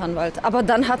 Oder Rechtsanwalt. Aber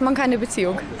dann hat man keine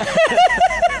Beziehung.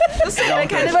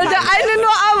 Weil der eine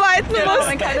nur arbeiten muss.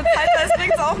 Wenn keine Zeit da ist,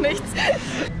 bringt es auch nichts.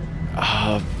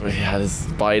 Ja, das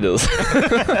ist beides.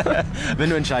 Wenn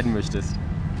du entscheiden möchtest.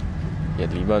 Ja,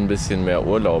 lieber ein bisschen mehr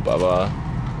Urlaub, aber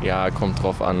ja, kommt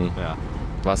drauf an,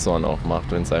 was man auch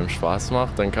macht. Wenn es einem Spaß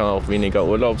macht, dann kann man auch weniger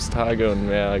Urlaubstage und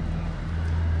mehr,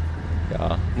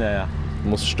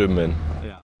 muss stimmen.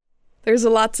 There's a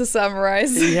lot to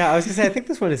summarize. Yeah, I was gonna say, I think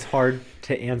this one is hard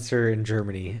to answer in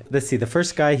Germany. Let's see, the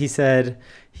first guy, he said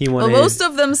he wanted... Well, most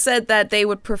of them said that they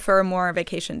would prefer more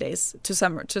vacation days, to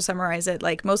summarize it.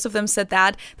 Like, most of them said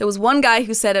that. There was one guy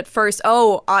who said at first,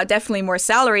 definitely more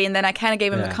salary, and then I kind of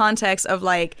gave him the context of,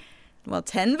 like,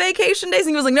 10 vacation days? And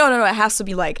he was like, no, it has to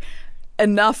be, like,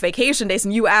 enough vacation days.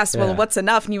 And you asked, well, what's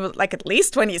enough? And he was like, at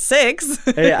least 26.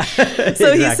 Yeah.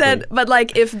 So he said, but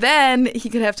like, if then he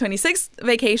could have 26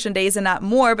 vacation days and not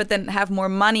more, but then have more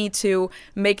money to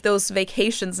make those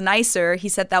vacations nicer, he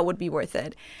said that would be worth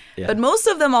it. Yeah. But most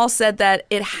of them all said that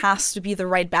it has to be the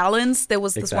right balance. There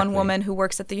was this one woman who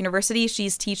works at the university.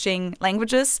 She's teaching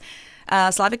languages,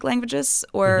 Slavic languages,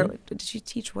 or did she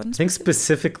teach one? I think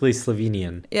specifically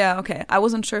Slovenian. Yeah, okay. I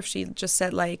wasn't sure if she just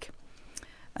said like,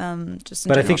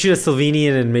 but I think she does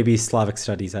Slovenian and maybe Slavic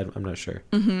studies. I'm not sure.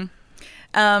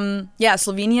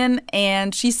 Slovenian,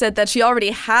 and she said that she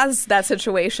already has that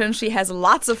situation. She has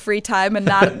lots of free time and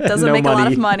doesn't make a lot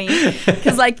of money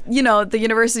because, the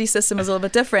university system is a little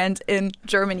bit different in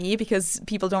Germany because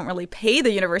people don't really pay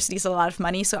the universities a lot of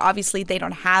money. So obviously they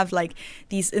don't have like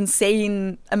these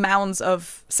insane amounts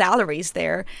of salaries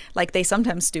there, like they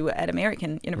sometimes do at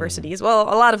American universities. Well,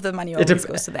 a lot of the money always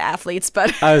goes to the athletes,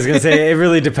 but I was gonna say it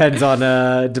really depends on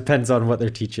what they're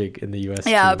teaching in the U.S.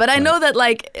 Yeah, too, but I know that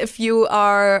like if you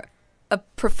are a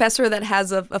professor that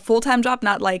has a full-time job,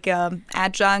 not like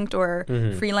adjunct or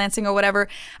freelancing or whatever,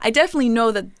 I definitely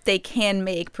know that they can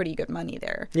make pretty good money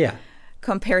there. Yeah.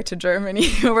 Compared to Germany,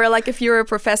 where like if you're a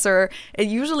professor, it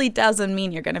usually doesn't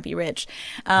mean you're going to be rich.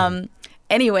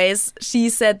 Anyways, she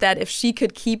said that if she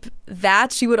could keep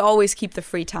that, she would always keep the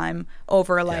free time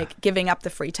over like giving up the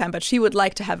free time. But she would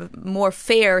like to have a more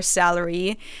fair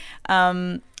salary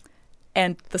and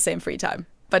the same free time.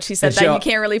 But she said that you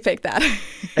can't really pick that.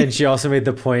 And she also made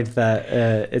the point that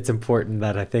it's important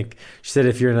that I think she said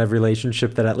if you're in a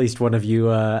relationship that at least one of you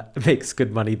makes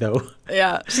good money though.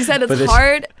 Yeah, she said it's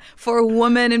hard for a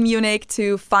woman in Munich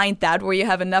to find that where you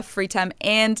have enough free time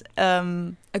and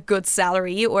a good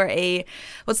salary or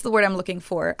what's the word I'm looking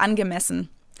for? Angemessen.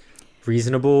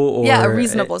 Reasonable or a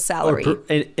reasonable salary. Or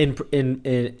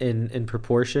in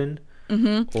proportion.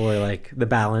 Or like the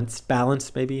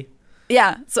balance maybe.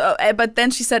 Yeah. So, but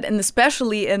then she said, and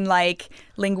especially in like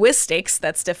linguistics,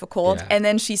 that's difficult. Yeah. And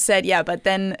then she said, but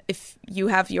then if you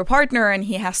have your partner and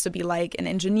he has to be like an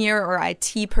engineer or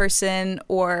IT person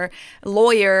or a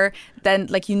lawyer, then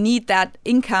like you need that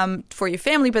income for your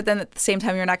family. But then at the same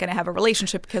time, you're not going to have a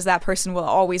relationship because that person will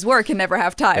always work and never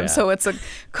have time. Yeah. So it's a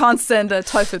constant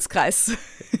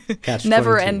Teufelskreis,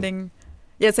 never ending.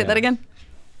 Yeah. Say that again.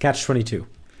 Catch-22.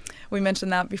 We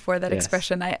mentioned that before, that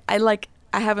expression. I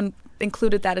haven't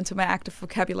included that into my active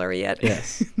vocabulary yet.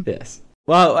 Yes.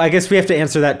 Well, I guess we have to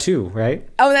answer that too, right?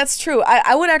 Oh, that's true.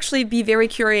 I would actually be very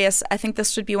curious. I think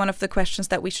this should be one of the questions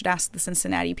that we should ask the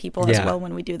Cincinnati people as well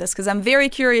when we do this, because I'm very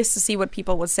curious to see what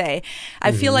people would say.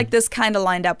 I feel like this kind of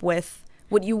lined up with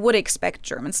what you would expect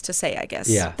Germans to say, I guess,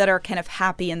 that are kind of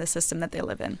happy in the system that they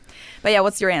live in. But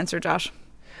what's your answer, Josh?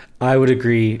 I would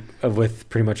agree with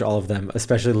pretty much all of them,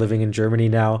 especially living in Germany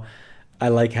now. I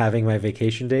like having my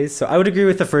vacation days. So I would agree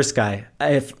with the first guy.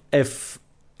 If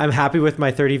I'm happy with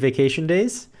my 30 vacation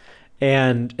days,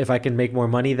 and if I can make more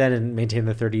money then and maintain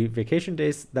the 30 vacation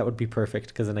days, that would be perfect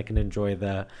because then I can enjoy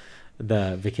the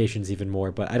the vacations even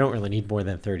more, but I don't really need more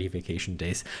than 30 vacation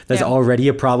days. That's already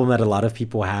a problem that a lot of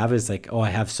people have, is like, oh, I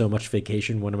have so much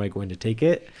vacation, when am I going to take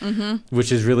it?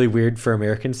 Which is really weird for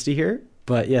Americans to hear.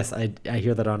 But yes, I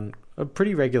hear that on a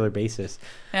pretty regular basis.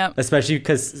 Yeah. Especially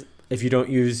because if you don't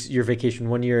use your vacation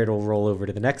one year, it'll roll over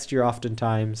to the next year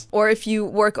oftentimes. Or if you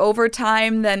work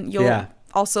overtime, then you'll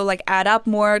also like add up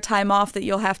more time off that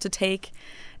you'll have to take.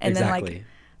 And then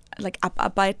like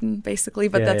abarbeiten basically,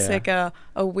 but that's like a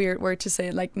weird word to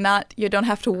say. Like, not, you don't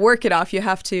have to work it off, you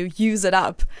have to use it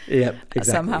up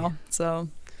somehow. So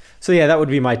yeah, that would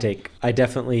be my take. I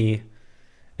definitely,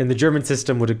 in the German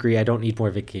system, would agree I don't need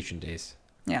more vacation days.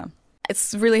 Yeah.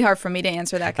 It's really hard for me to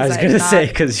answer that because I was going to say,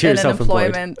 because you're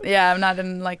self-employed. Yeah, I'm not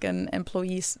in like an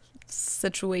employee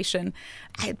situation.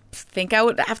 I think I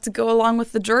would have to go along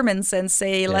with the Germans and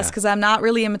say less, because I'm not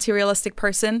really a materialistic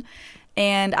person.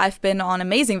 And I've been on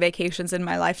amazing vacations in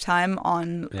my lifetime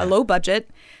on a low budget.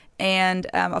 And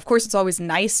of course, it's always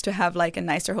nice to have like a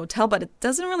nicer hotel, but it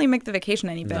doesn't really make the vacation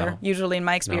any better, usually in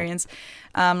my experience.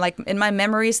 Like in my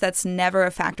memories, that's never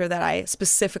a factor that I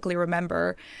specifically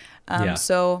remember.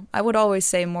 So I would always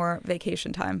say more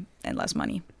vacation time and less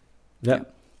money. Yeah.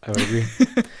 I would agree.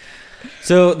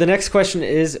 So the next question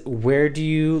is, where do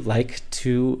you like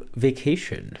to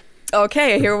vacation?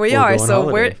 Okay, here we are.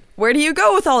 So where do you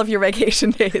go with all of your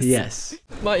vacation days? Yes.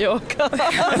 Mallorca.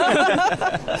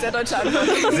 Sehr deutsche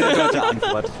Antwort. Sehr deutsche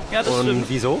Antwort. Ja, das stimmt.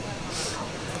 Wieso?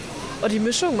 Oh, die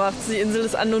Mischung macht's. Die Insel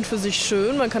ist an und für sich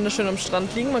schön. Man kann da schön am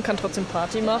Strand liegen, man kann trotzdem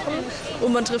Party machen.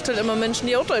 Und man trifft halt immer Menschen,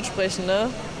 die auch Deutsch sprechen, ne?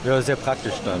 Ja, sehr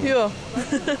praktisch dann. Ja. Und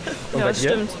ja, bei das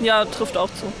dir? stimmt. Ja, trifft auch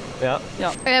zu. Ja.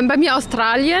 Bei mir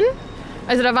Australien.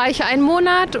 Also da war ich 1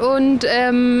 Monat und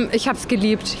ich habe es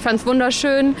geliebt. Ich fand es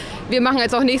wunderschön. Wir machen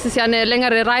jetzt auch nächstes Jahr eine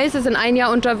längere Reise, sind 1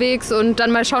 Jahr unterwegs und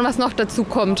dann mal schauen, was noch dazu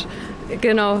kommt.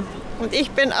 Genau. Und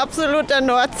ich bin absoluter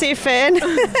Nordsee-Fan.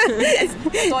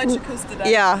 Deutsche Küste da.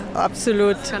 Ja,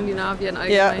 absolut. Skandinavien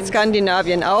allgemein. Ja,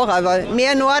 Skandinavien auch, aber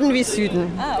mehr Norden wie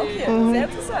Süden. Ah, okay. Sehr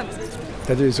interessant.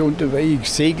 Das ist unterwegs. Ich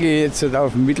segle jetzt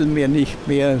auf dem Mittelmeer nicht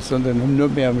mehr, sondern nur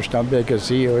mehr am Starnberger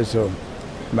See, also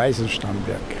meistens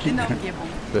Starnberg. In der Umgebung.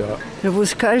 Ja, wo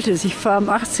es kalt ist. Ich fahre am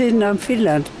 18. nach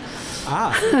Finnland.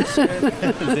 Ah, schön.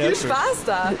 Viel Spaß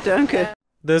da. Danke.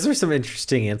 Those are some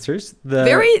interesting answers.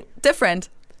 Very different.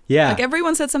 Yeah. Like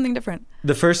everyone said something different.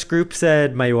 The first group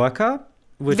said Mallorca,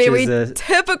 which Very is a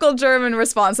typical German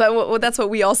response. That's what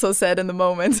we also said in the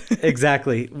moment.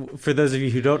 Exactly. For those of you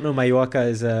who don't know, Mallorca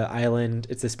is an island.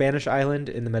 It's a Spanish island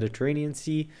in the Mediterranean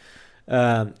Sea.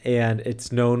 And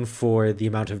it's known for the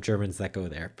amount of Germans that go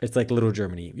there. It's like little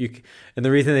Germany. And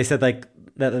the reason they said like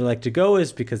that they like to go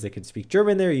is because they can speak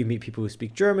German there. You meet people who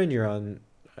speak German. You're on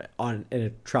in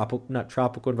a not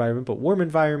tropical environment, but warm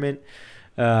environment.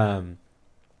 So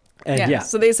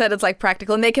they said it's like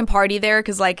practical, and they can party there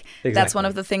because like that's one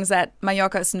of the things that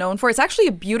Mallorca is known for. It's actually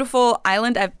a beautiful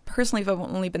island. I've personally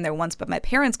only been there once, but my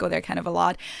parents go there kind of a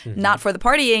lot, not for the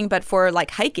partying, but for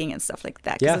like hiking and stuff like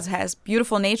that, because it has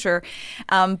beautiful nature.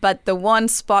 But the one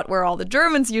spot where all the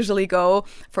Germans usually go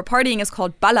for partying is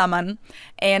called Ballermann,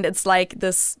 and it's like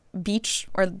this beach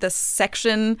or this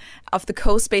section of the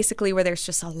coast basically where there's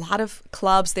just a lot of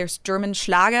clubs. There's German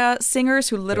Schlager singers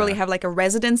who literally have like a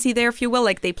residency there, if you will.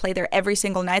 Like they play there every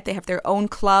single night. They have their own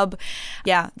club.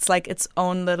 Yeah, it's like its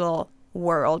own little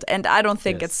world. And I don't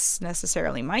think it's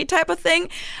necessarily my type of thing.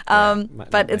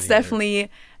 But it's definitely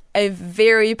a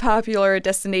very popular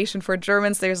destination for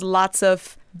Germans. There's lots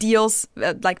of deals,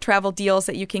 like travel deals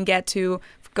that you can get to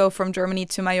go from Germany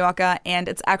to Mallorca, and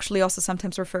it's actually also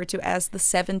sometimes referred to as the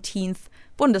 17th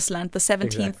Bundesland, the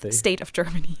 17th state of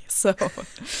Germany. So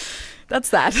that's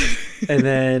that. And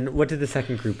then what did the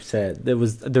second group say? There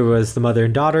was the mother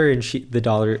and daughter, and the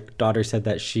daughter said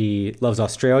that she loves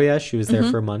Australia. She was there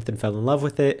for a month and fell in love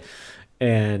with it.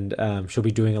 And she'll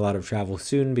be doing a lot of travel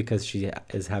soon because she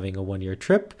is having a 1-year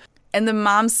trip. And the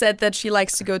mom said that she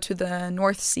likes to go to the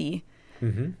North Sea.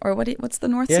 Or what's the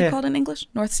North Sea called in English?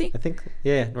 North Sea? I think,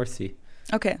 North Sea.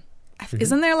 Okay.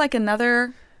 Isn't there like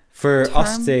another For term?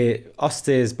 Ostsee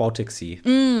is Baltic Sea.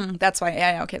 That's why.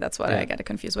 Yeah, okay, that's what I got it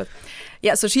confused with.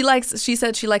 Yeah, so she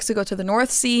said she likes to go to the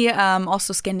North Sea,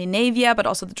 also Scandinavia, but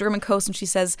also the German coast, and she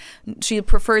says she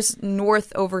prefers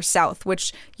north over south,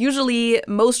 which usually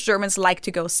most Germans like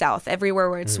to go south, everywhere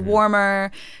where it's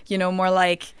warmer, more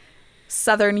like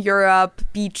Southern Europe,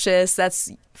 beaches.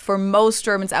 That's, for most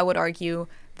Germans, I would argue,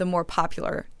 the more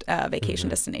popular vacation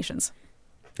destinations.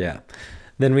 Yeah.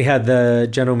 Then we had the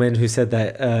gentleman who said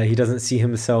that he doesn't see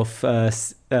himself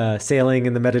sailing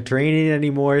in the Mediterranean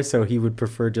anymore, so he would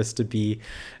prefer just to be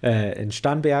in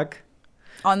Starnberg.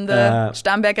 On the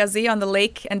Starnberger See, on the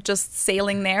lake, and just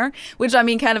sailing there, which I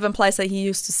mean kind of implies that he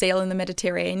used to sail in the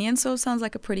Mediterranean, so it sounds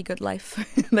like a pretty good life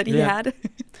that he had.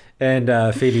 And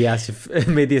Feli asked if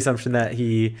made the assumption that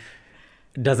he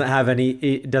doesn't have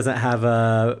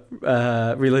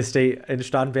real estate in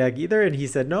Starnberg either, and he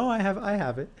said, no, I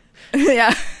have it.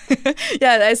 Yeah.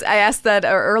 I asked that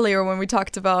earlier when we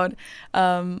talked about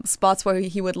spots where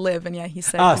he would live, and he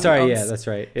said that's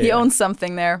right. He owns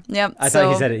something there. Yeah, I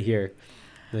thought he said it here.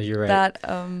 No, you're right.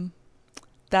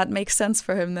 That makes sense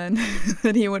for him then,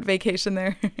 that he would vacation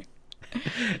there.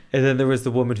 And then there was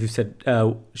the woman who said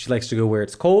she likes to go where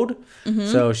it's cold.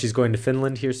 So she's going to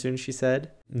Finland here soon, she said.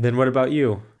 And then what about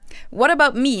you? What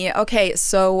about me? Okay,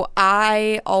 so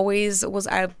I'm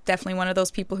definitely one of those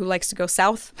people who likes to go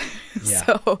south. Yeah.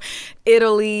 So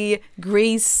Italy,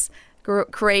 Greece,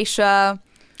 Croatia,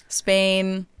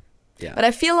 Spain. Yeah. But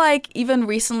I feel like even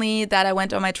recently that I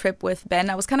went on my trip with Ben,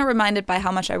 I was kind of reminded by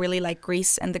how much I really like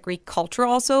Greece and the Greek culture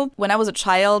also. When I was a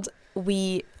child,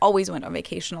 we always went on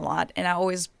vacation a lot, and I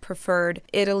always preferred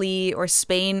Italy or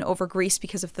Spain over Greece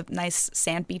because of the nice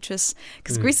sand beaches.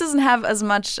 Because Greece doesn't have as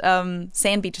much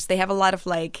sand beaches. They have a lot of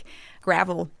like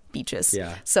gravel beaches.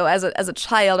 Yeah. So as a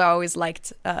child, I always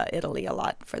liked Italy a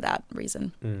lot for that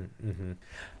reason. Mm-hmm.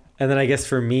 And then I guess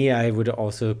for me, I would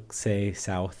also say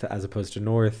south as opposed to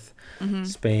north.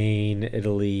 Spain,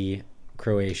 Italy,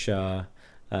 Croatia.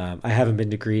 I haven't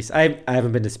been to Greece. I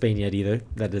haven't been to Spain yet either.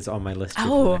 That is on my list for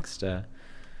the next.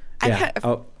 I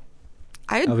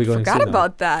I'll be going forgot soon,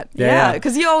 about that. Yeah,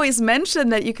 because you always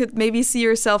mentioned that you could maybe see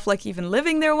yourself like even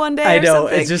living there one day. I know.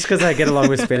 Something. It's just because I get along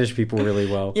with Spanish people really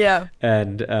well. Yeah.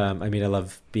 And I mean, I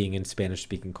love being in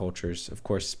Spanish-speaking cultures. Of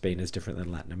course, Spain is different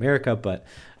than Latin America, but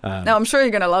no, I'm sure you're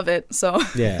gonna love it. So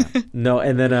yeah, no,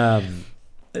 and then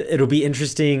it'll be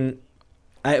interesting.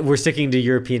 We're sticking to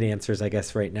European answers, I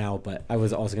guess, right now, but I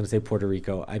was also going to say Puerto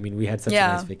Rico. I mean, we had such a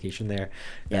nice vacation there.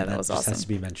 Yeah, that was just awesome. Has to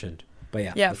be mentioned. But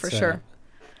yeah, for sure.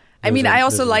 I mean, I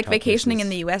also like vacationing in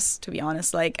the U.S., to be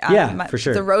honest. Like, for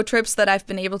sure. The road trips that I've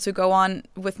been able to go on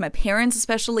with my parents,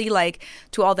 especially, like,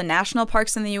 to all the national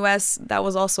parks in the U.S., that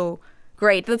was also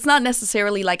great. That's not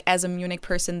necessarily, like, as a Munich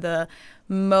person, the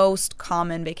most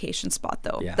common vacation spot,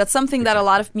 though. Yeah, that's something that a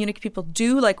lot of Munich people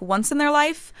do, like, once in their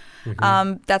life.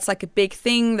 That's, like, a big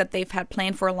thing that they've had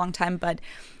planned for a long time. But,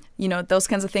 you know, those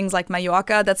kinds of things like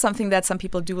Mallorca, that's something that some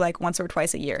people do, like, once or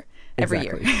twice a year, every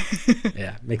year.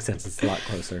 Yeah, makes sense. It's a lot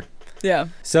closer. Yeah.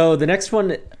 So the next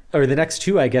one, or the next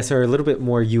two, I guess, are a little bit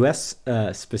more U.S.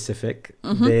 Specific.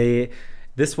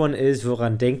 This one is,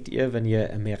 woran denkt ihr, wenn ihr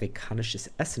amerikanisches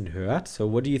Essen hört? So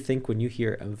what do you think when you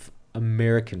hear of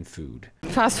American food?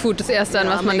 Fast Food, das Erste, an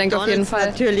was man denkt auf jeden Fall.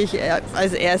 Natürlich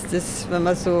als erstes, wenn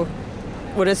man so,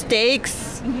 oder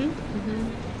Steaks.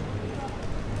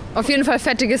 Auf jeden Fall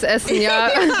fettiges Essen, ja.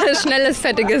 Schnelles,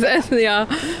 fettiges Essen, ja.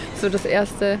 So das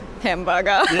Erste.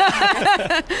 Hamburger.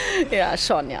 Ja,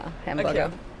 schon, ja. Hamburger.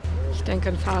 Okay. Ich denke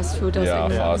an Fast Food. Ja,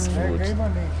 Fast Food.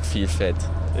 Viel Fett.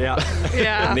 Ja.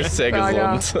 Nicht sehr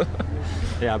gesund.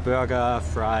 Ja, Burger,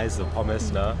 Fries, so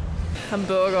Pommes, ne?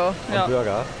 Hamburger. Ja.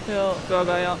 Burger? Ja,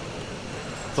 Burger, ja.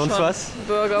 Sonst schon. Was?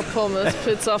 Burger, Pommes,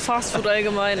 Pizza, Fast Food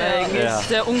allgemein eigentlich. Ja.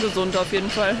 Sehr ungesund auf jeden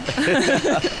Fall.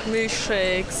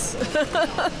 Milchshakes.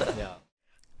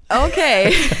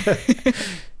 Okay.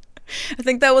 I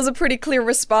think that was a pretty clear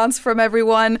response from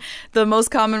everyone. The most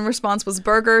common response was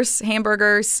burgers,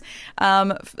 hamburgers.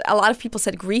 A lot of people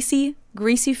said greasy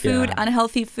food,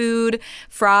 unhealthy food,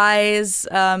 fries,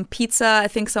 pizza. I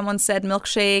think someone said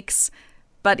milkshakes.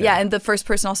 But yeah, and the first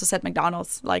person also said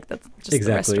McDonald's, like that's just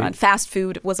the restaurant. Fast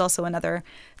food was also another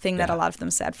thing that a lot of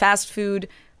them said. Fast food,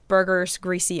 burgers,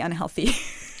 greasy, unhealthy.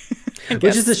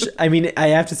 Which is I mean, I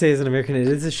have to say as an American, it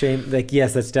is a shame. Like,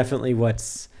 yes, that's definitely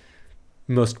what's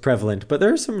most prevalent. But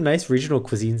there are some nice regional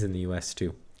cuisines in the U.S.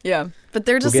 too. Yeah, but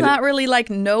they're just not really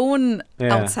like known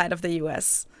outside of the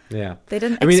U.S. Yeah, they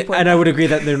didn't. I mean, and I would agree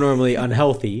that they're normally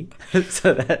unhealthy,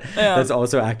 so that's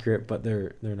also accurate. But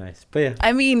they're nice. But yeah,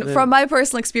 I mean, from my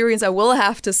personal experience, I will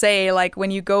have to say, like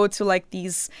when you go to like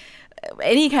these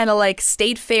any kind of like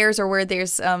state fairs or where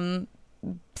there's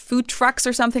food trucks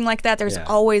or something like that, there's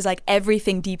always like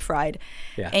everything deep fried.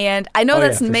 Yeah. And I know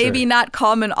that's maybe not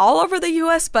common all over the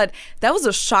U.S., but that was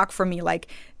a shock for me. Like,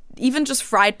 even just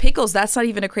fried pickles, that's not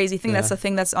even a crazy thing. That's a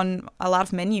thing that's on a lot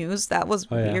of menus. That was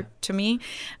weird to me.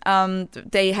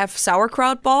 They have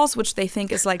sauerkraut balls, which they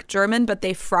think is like German, but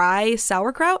they fry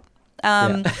sauerkraut.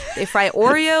 They fry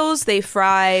Oreos. They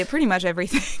fry pretty much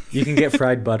everything. You can get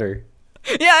fried butter.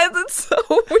 Yeah, it's so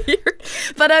weird.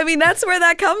 But I mean, that's where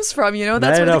that comes from, you know?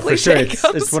 That's where the cliche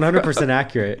comes It's 100%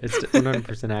 accurate. It's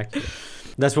 100% accurate.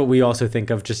 That's what we also think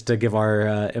of, just to give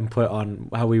our input on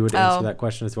how we would answer that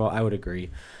question as well. I would agree.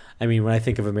 I mean, when I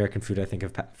think of American food, I think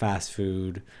of fast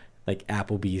food, like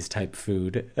Applebee's type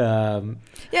food.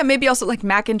 Yeah, maybe also like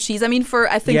mac and cheese. I mean,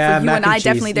 I think for you and I,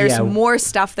 definitely there's more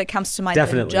stuff that comes to mind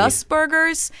than just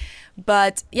burgers.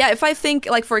 But yeah, if I think,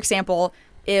 like, for example,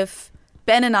 if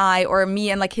Ben and I, or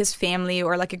me and like his family,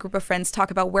 or like a group of friends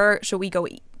talk about where should we go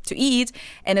to eat,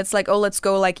 and it's like, oh, let's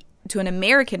go like to an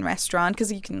American restaurant,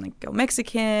 because you can like go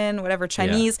Mexican, whatever,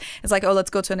 Chinese. It's like, oh, let's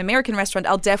go to an American restaurant.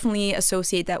 I'll definitely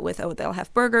associate that with, oh, they'll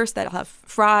have burgers, they'll have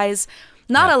fries.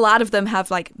 Not a lot of them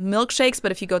have like milkshakes,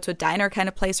 but if you go to a diner kind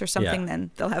of place or something,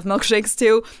 then they'll have milkshakes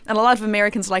too. And a lot of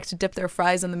Americans like to dip their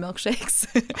fries in the milkshakes.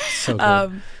 So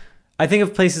good. I think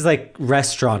of places like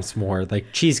restaurants more, like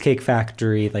Cheesecake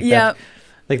Factory, like that.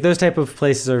 Like those type of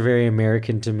places are very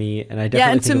American to me, and I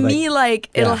definitely and to think of, me, like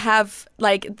it'll have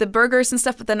like the burgers and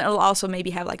stuff, but then it'll also maybe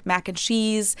have like mac and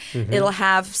cheese. It'll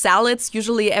have salads.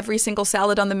 Usually, every single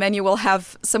salad on the menu will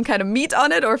have some kind of meat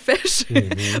on it or fish,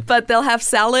 but they'll have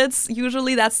salads.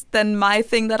 Usually, that's then my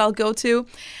thing that I'll go to.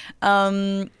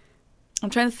 I'm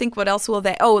trying to think what else will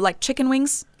they. Oh, like chicken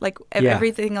wings, like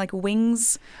everything, like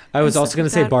wings. I was also going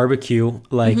to say barbecue.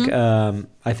 Like,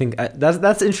 I think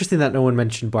that's interesting that no one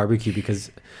mentioned barbecue, because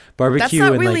barbecue. That's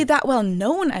not really that well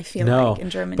known, I feel like,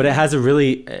 in Germany. But it has a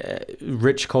really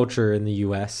rich culture in the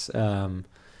U.S.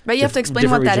 But you have to explain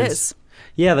what that is.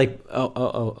 Yeah, like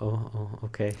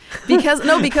okay. Because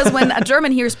when a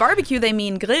German hears barbecue, they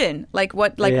mean grillen. Like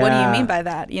what do you mean by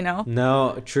that? You know?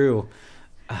 No, true.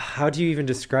 How do you even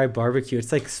describe barbecue?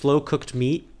 It's like slow cooked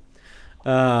meat.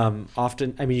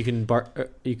 Often, I mean, you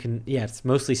can. It's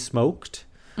mostly smoked.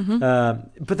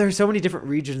 But there's so many different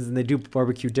regions, and they do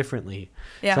barbecue differently.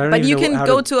 Yeah, so but you can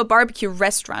go to a barbecue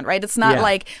restaurant, right? It's not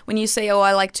like when you say, "Oh,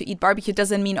 I like to eat barbecue,"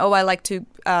 doesn't mean, "Oh, I like to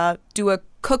do a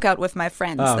cookout with my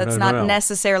friends." That's not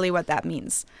necessarily what that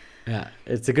means. Yeah,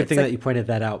 it's a good thing that you pointed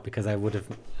that out, because I would have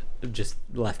just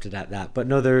left it at that. But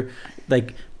no, they're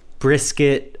like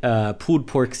brisket, pulled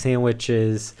pork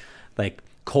sandwiches, like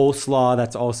coleslaw.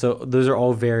 Those are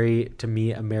all very, to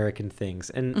me, American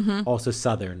things, and also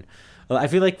Southern. I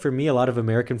feel like for me, a lot of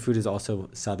American food is also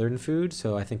Southern food.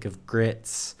 So I think of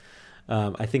grits,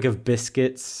 I think of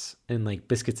biscuits, and like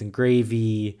biscuits and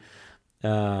gravy.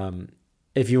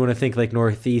 If you want to think like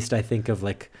Northeast, I think of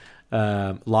like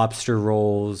lobster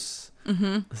rolls,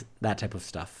 that type of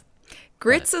stuff.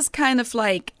 Grits is kind of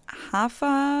like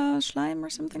Haferschleim or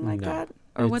something like that?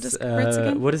 Or what is grits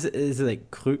again? What is it? Is it like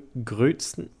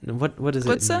Grützen? What is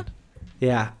Grütze? it?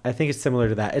 Yeah, I think it's similar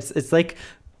to that. It's like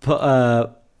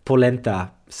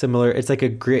polenta, similar. It's like a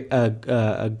grain. I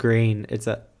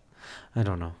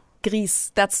don't know.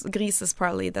 Grieß. Grieß is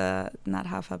partly not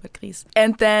Hafer, but Grieß.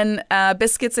 And then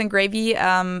biscuits and gravy.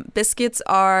 Biscuits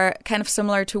are kind of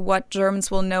similar to what Germans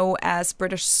will know as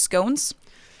British scones.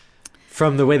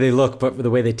 From the way they look, but the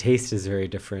way they taste is very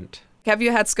different. Have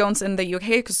you had scones in the UK?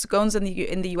 Because scones in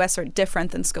the US are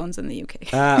different than scones in the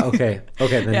UK. Okay.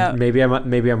 Then maybe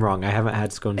I'm wrong. I haven't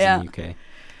had scones in the UK.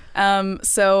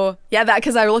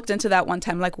 Because I looked into that one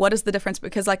time. Like, what is the difference?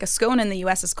 Because like a scone in the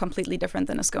US is completely different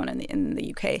than a scone in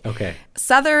the UK. Okay.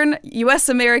 Southern US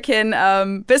American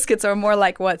biscuits are more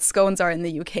like what scones are in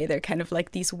the UK. They're kind of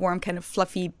like these warm, kind of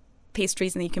fluffy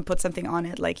pastries, and you can put something on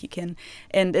it, like you can,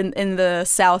 and in the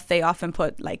South they often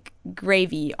put like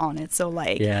gravy on it, so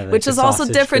like, which is also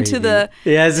different gravy.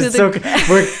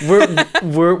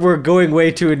 We're going way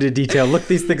too into detail. Look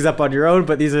these things up on your own,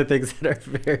 but these are things that are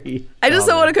very I just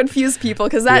don't want to confuse people,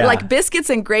 because that like biscuits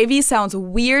and gravy sounds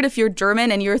weird if you're German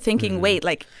and you're thinking wait,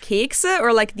 like Kekse,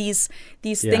 or like these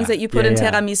things that you put in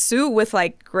tiramisu with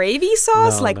like gravy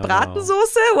sauce,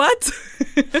 Bratensoße, what?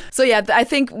 So I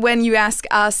think when you ask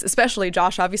us, especially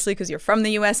Josh, obviously, because you're from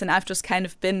the US and I've just kind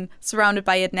of been surrounded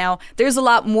by it now, there's a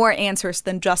lot more answers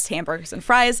than just hamburgers and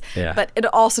fries, but it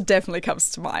also definitely comes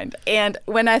to mind. And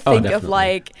when I think of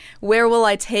like, where will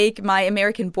I take my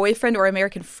American boyfriend or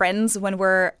American friends when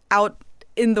we're out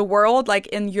in the world, like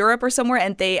in Europe or somewhere,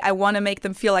 and I want to make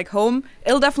them feel like home,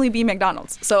 it'll definitely be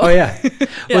McDonald's. So well,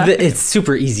 it's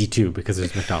super easy too, because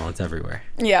there's McDonald's everywhere.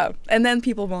 Yeah, and then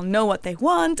people will know what they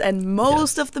want, and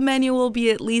most of the menu will be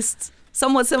at least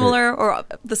somewhat similar or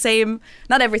the same.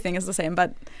 Not everything is the same,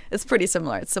 but it's pretty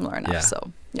similar. It's similar enough.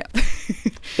 So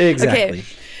Exactly. Okay.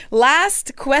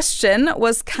 Last question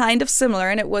was kind of similar,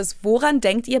 and it was, woran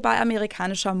denkt ihr bei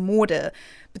amerikanischer Mode?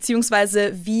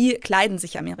 Beziehungsweise, wie kleiden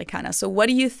sich Amerikaner? So what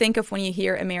do you think of when you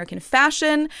hear American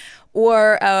fashion,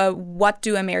 or what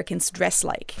do Americans dress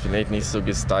like? Vielleicht nicht so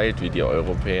gestylt wie die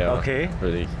Europäer,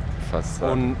 würde ich fast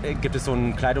sagen. Und gibt es so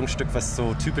ein Kleidungsstück, was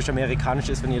so typisch amerikanisch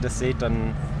ist, wenn ihr das seht,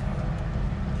 dann...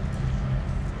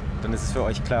 dann ist es für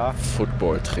euch klar.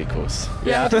 Football-Trikots.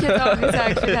 Ja, hätte ich jetzt auch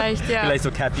gesagt, vielleicht, ja. Vielleicht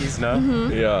so Cappies,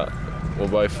 ne? Ja,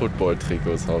 wobei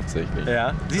Football-Trikots hauptsächlich.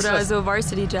 Ja. Siehst Oder du das? so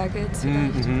Varsity Jackets.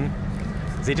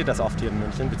 Seht ihr das oft hier in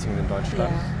München bzw. in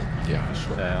Deutschland? Ja,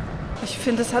 schon. Ja. Ich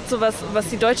finde, es hat so was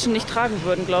die Deutschen nicht tragen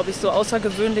würden, glaube ich, so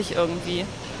außergewöhnlich irgendwie.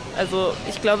 Also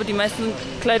ich glaube, die meisten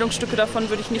Kleidungsstücke davon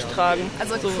würde ich nicht tragen.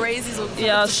 Also crazy, so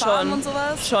ja, Farben schon. und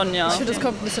sowas? Schon, ja. Ich finde, das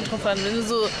kommt ein bisschen drauf an. Wenn du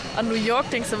so an New York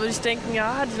denkst, dann würde ich denken,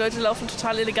 ja, die Leute laufen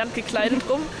total elegant gekleidet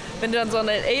rum. Wenn du dann so an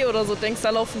L.A. oder so denkst, da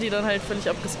laufen die dann halt völlig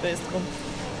abgespaced rum.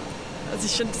 Also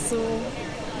ich finde es so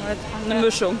halt eine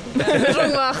Mischung. Eine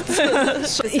Mischung macht.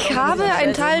 Ich habe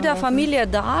einen Teil der Familie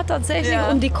da tatsächlich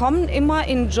und die kommen immer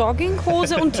in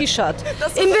Jogginghose und T-Shirt.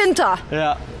 Im Winter.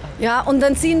 Ja. Ja, und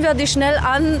dann ziehen wir die schnell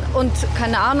an und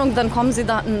keine Ahnung, dann kommen sie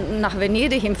dann nach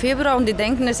Venedig im Februar und die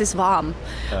denken, es ist warm.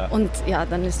 Ja. Und ja,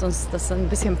 dann ist uns das ein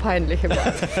bisschen peinlich.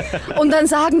 Und dann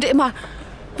sagen die immer,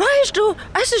 weißt du,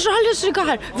 es ist alles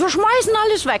egal, wir schmeißen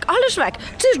alles weg.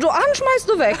 Ziehst du an, schmeißt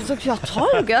du weg. Ich sag, ja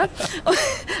toll, gell?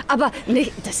 Aber nee,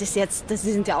 die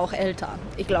sind ja auch älter.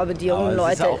 Ich glaube, die jungen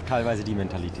Leute... Das ist ja auch teilweise die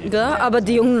Mentalität. Gell? Aber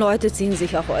die jungen Leute ziehen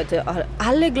sich ja heute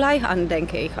alle gleich an,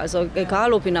 denke ich. Also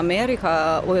egal, ob in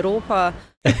Amerika, Europa.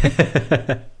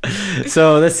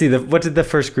 So, let's see, what did the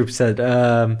first group said?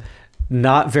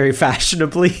 Not very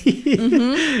fashionably.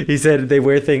 He said they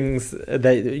wear things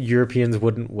that Europeans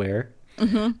wouldn't wear.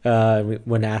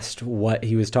 When asked what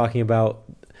he was talking about,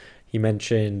 he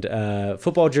mentioned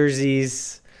football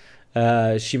jerseys.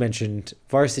 She mentioned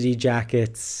varsity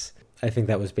jackets. I think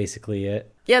that was basically it.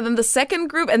 Yeah, then the second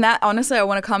group, and that honestly, I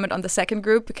want to comment on the second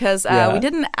group because we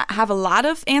didn't have a lot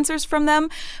of answers from them.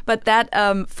 But that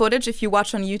footage, if you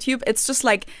watch on YouTube, it's just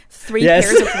like 3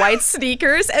 pairs of white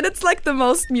sneakers, and it's like the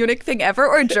most Munich thing ever,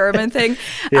 or German thing.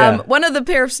 One of the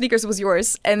pair of sneakers was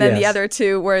yours, and then the other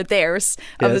 2 were theirs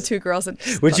of the 2 girls.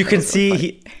 Which you can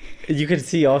see, you can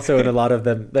see also in a lot of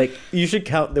them. Like you should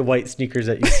count the white sneakers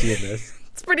that you see in this.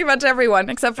 It's pretty much everyone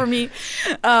except for me.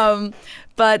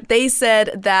 But they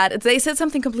said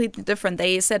something completely different.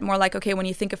 They said more like, okay, when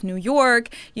you think of New York,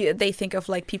 they think of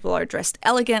like people are dressed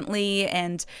elegantly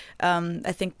and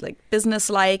I think like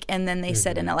business-like. And then they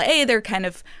said in LA, they're kind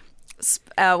of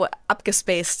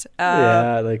abgespaced.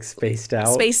 Like spaced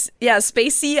out.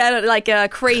 Spacey,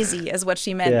 like crazy is what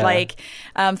she meant. Like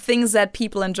things that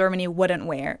people in Germany wouldn't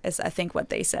wear is I think what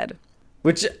they said.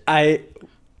 Which I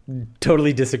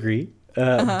totally disagree.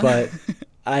 But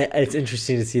it's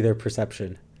interesting to see their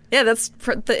perception. Yeah, that's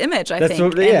the image, I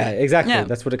think. Exactly. Yeah.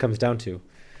 That's what it comes down to.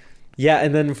 Yeah,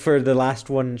 and then for the last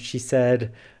one, she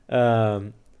said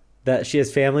that she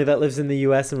has family that lives in the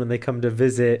U.S. and when they come to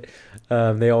visit,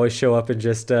 they always show up in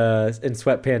just in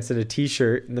sweatpants and a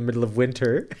T-shirt in the middle of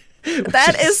winter.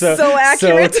 That is so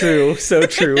accurate. So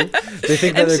true. They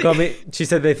think that they're coming. She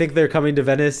said they think they're coming to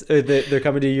Venice. They're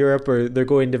coming to Europe, or they're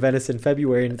going to Venice in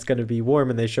February, and it's going to be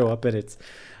warm. And they show up, and it's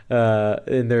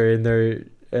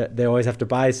they always have to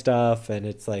buy stuff, and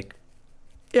it's like.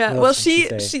 Yeah, well, she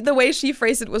the way she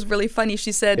phrased it was really funny.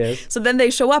 She said, so then they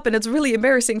show up and it's really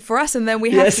embarrassing for us and then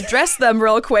we have to dress them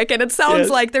real quick and it sounds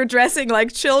like they're dressing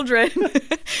like children.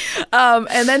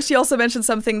 And then she also mentioned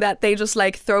something that they just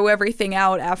like throw everything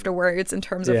out afterwards in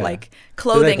terms of like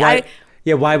clothing. Like,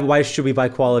 why should we buy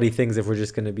quality things if we're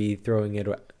just going to be throwing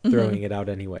it out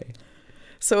anyway?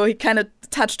 So he kind of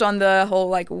touched on the whole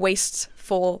like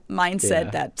wasteful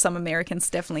mindset that some Americans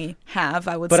definitely have,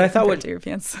 I would say, compared to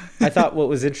Europeans. I thought what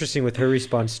was interesting with her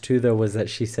response too, though, was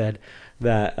that she said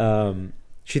that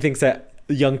she thinks that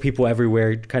young people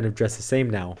everywhere kind of dress the same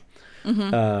now,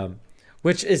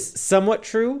 which is somewhat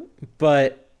true.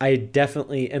 But I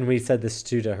definitely, and we said this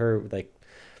too to her, like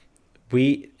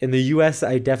in the U.S.,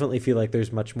 I definitely feel like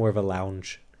there's much more of a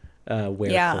lounge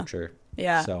wear culture.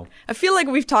 Yeah. So I feel like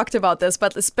we've talked about this,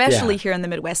 but especially here in the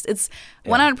Midwest, it's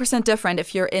 100% different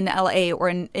if you're in LA or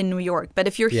in New York. But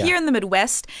if you're here in the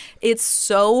Midwest, it's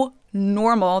so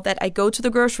normal that I go to the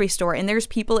grocery store and there's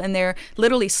people in their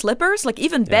literally slippers. Like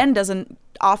even Ben doesn't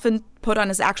often put on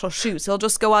his actual shoes. He'll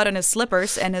just go out in his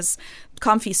slippers and his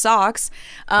comfy socks.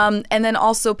 And then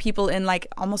also people in like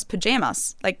almost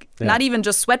pajamas, like not even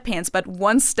just sweatpants, but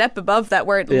one step above that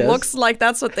where it looks like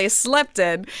that's what they slept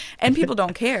in. And people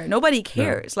don't care. Nobody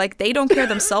cares. Like they don't care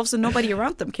themselves and nobody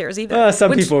around them cares either.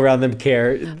 Some people around them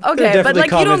care. Okay, definitely but like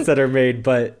comments that are made,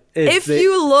 but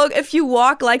if you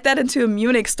walk like that into a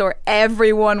Munich store,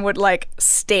 everyone would like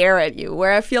stare at you.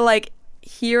 Where I feel like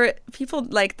here, people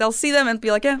like they'll see them and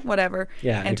be like, whatever,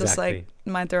 and just like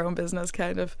mind their own business,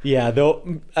 kind of. Yeah,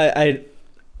 though,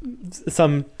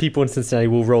 some people in Cincinnati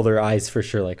will roll their eyes for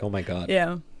sure, like, oh my god.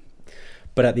 Yeah.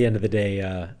 But at the end of the day,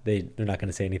 they're not going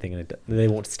to say anything, and they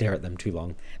won't stare at them too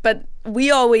long. But we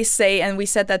always say, and we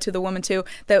said that to the woman too,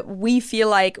 that we feel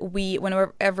like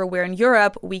whenever we're in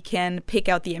Europe, we can pick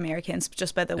out the Americans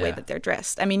just by the way that they're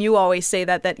dressed. I mean, you always say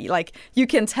that like you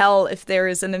can tell if there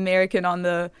is an American on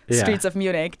the streets of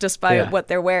Munich just by what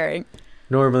they're wearing.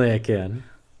 Normally I can.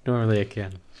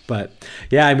 But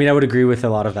yeah, I mean, I would agree with a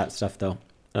lot of that stuff though.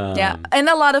 And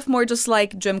a lot of more just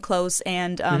like gym clothes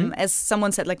and as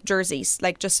someone said, like jerseys,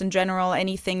 like just in general,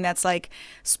 anything that's like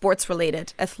sports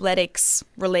related, athletics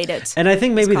related. And I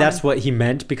think maybe that's what he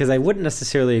meant, because I wouldn't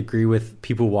necessarily agree with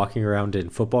people walking around in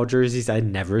football jerseys. I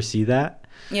never see that.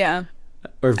 Yeah.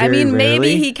 Or very rarely.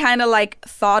 Maybe he kind of like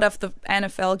thought of the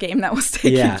NFL game that was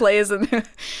taking place. And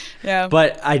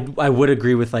But I would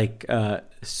agree with like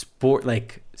sports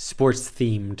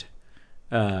themed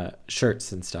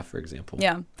shirts and stuff, for example.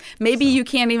 Yeah. Maybe you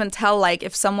can't even tell, like,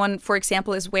 if someone, for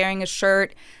example, is wearing a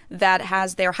shirt that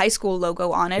has their high school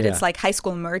logo on it. It's like high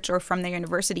school merch, or from their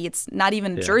university. It's not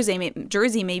even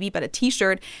jersey maybe, but a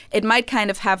T-shirt. It might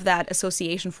kind of have that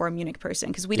association for a Munich person,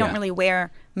 because we don't really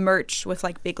wear merch with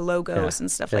like big logos and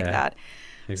stuff like that.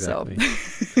 Exactly.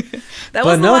 So that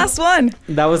was the last one.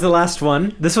 That was the last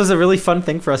one. This was a really fun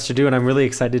thing for us to do, and I'm really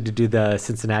excited to do the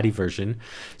Cincinnati version.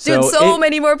 Dude, so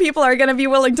many more people are gonna be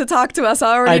willing to talk to us.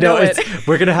 I already know it.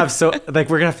 We're gonna have we're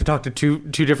gonna have to talk to two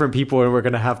different people, and we're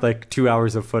gonna have like 2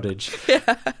 hours of footage.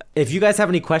 If you guys have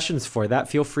any questions for that,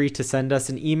 feel free to send us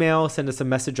an email, send us a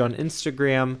message on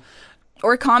Instagram.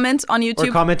 Or comment on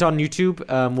YouTube.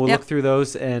 We'll look through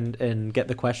those and get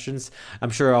the questions.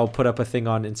 I'm sure I'll put up a thing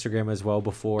on Instagram as well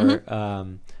before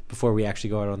we actually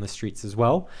go out on the streets as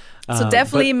well. So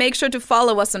definitely make sure to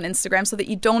follow us on Instagram so that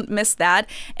you don't miss that.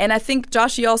 And I think,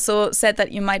 Josh, you also said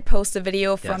that you might post a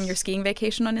video from your skiing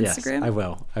vacation on Instagram.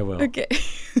 Yes, I will. Okay.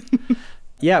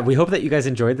 Yeah, we hope that you guys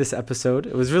enjoyed this episode.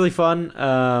 It was really fun.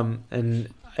 And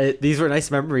these were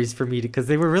nice memories for me because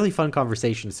they were really fun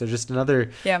conversations. So just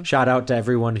another shout out to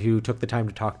everyone who took the time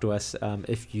to talk to us.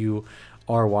 If you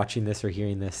are watching this or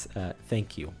hearing this,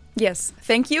 thank you. Yes,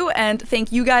 thank you. And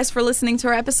thank you guys for listening to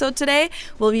our episode today.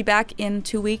 We'll be back in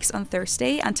 2 weeks on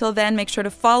Thursday. Until then, make sure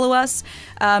to follow us.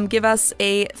 Give us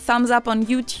a thumbs up on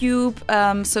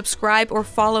YouTube. Subscribe or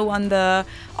follow on the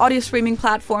audio streaming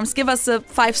platforms. Give us a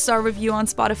 5-star review on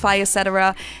Spotify,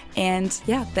 etc. And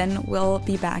yeah, then we'll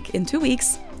be back in 2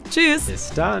 weeks. Tschüss.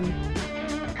 Bis dann.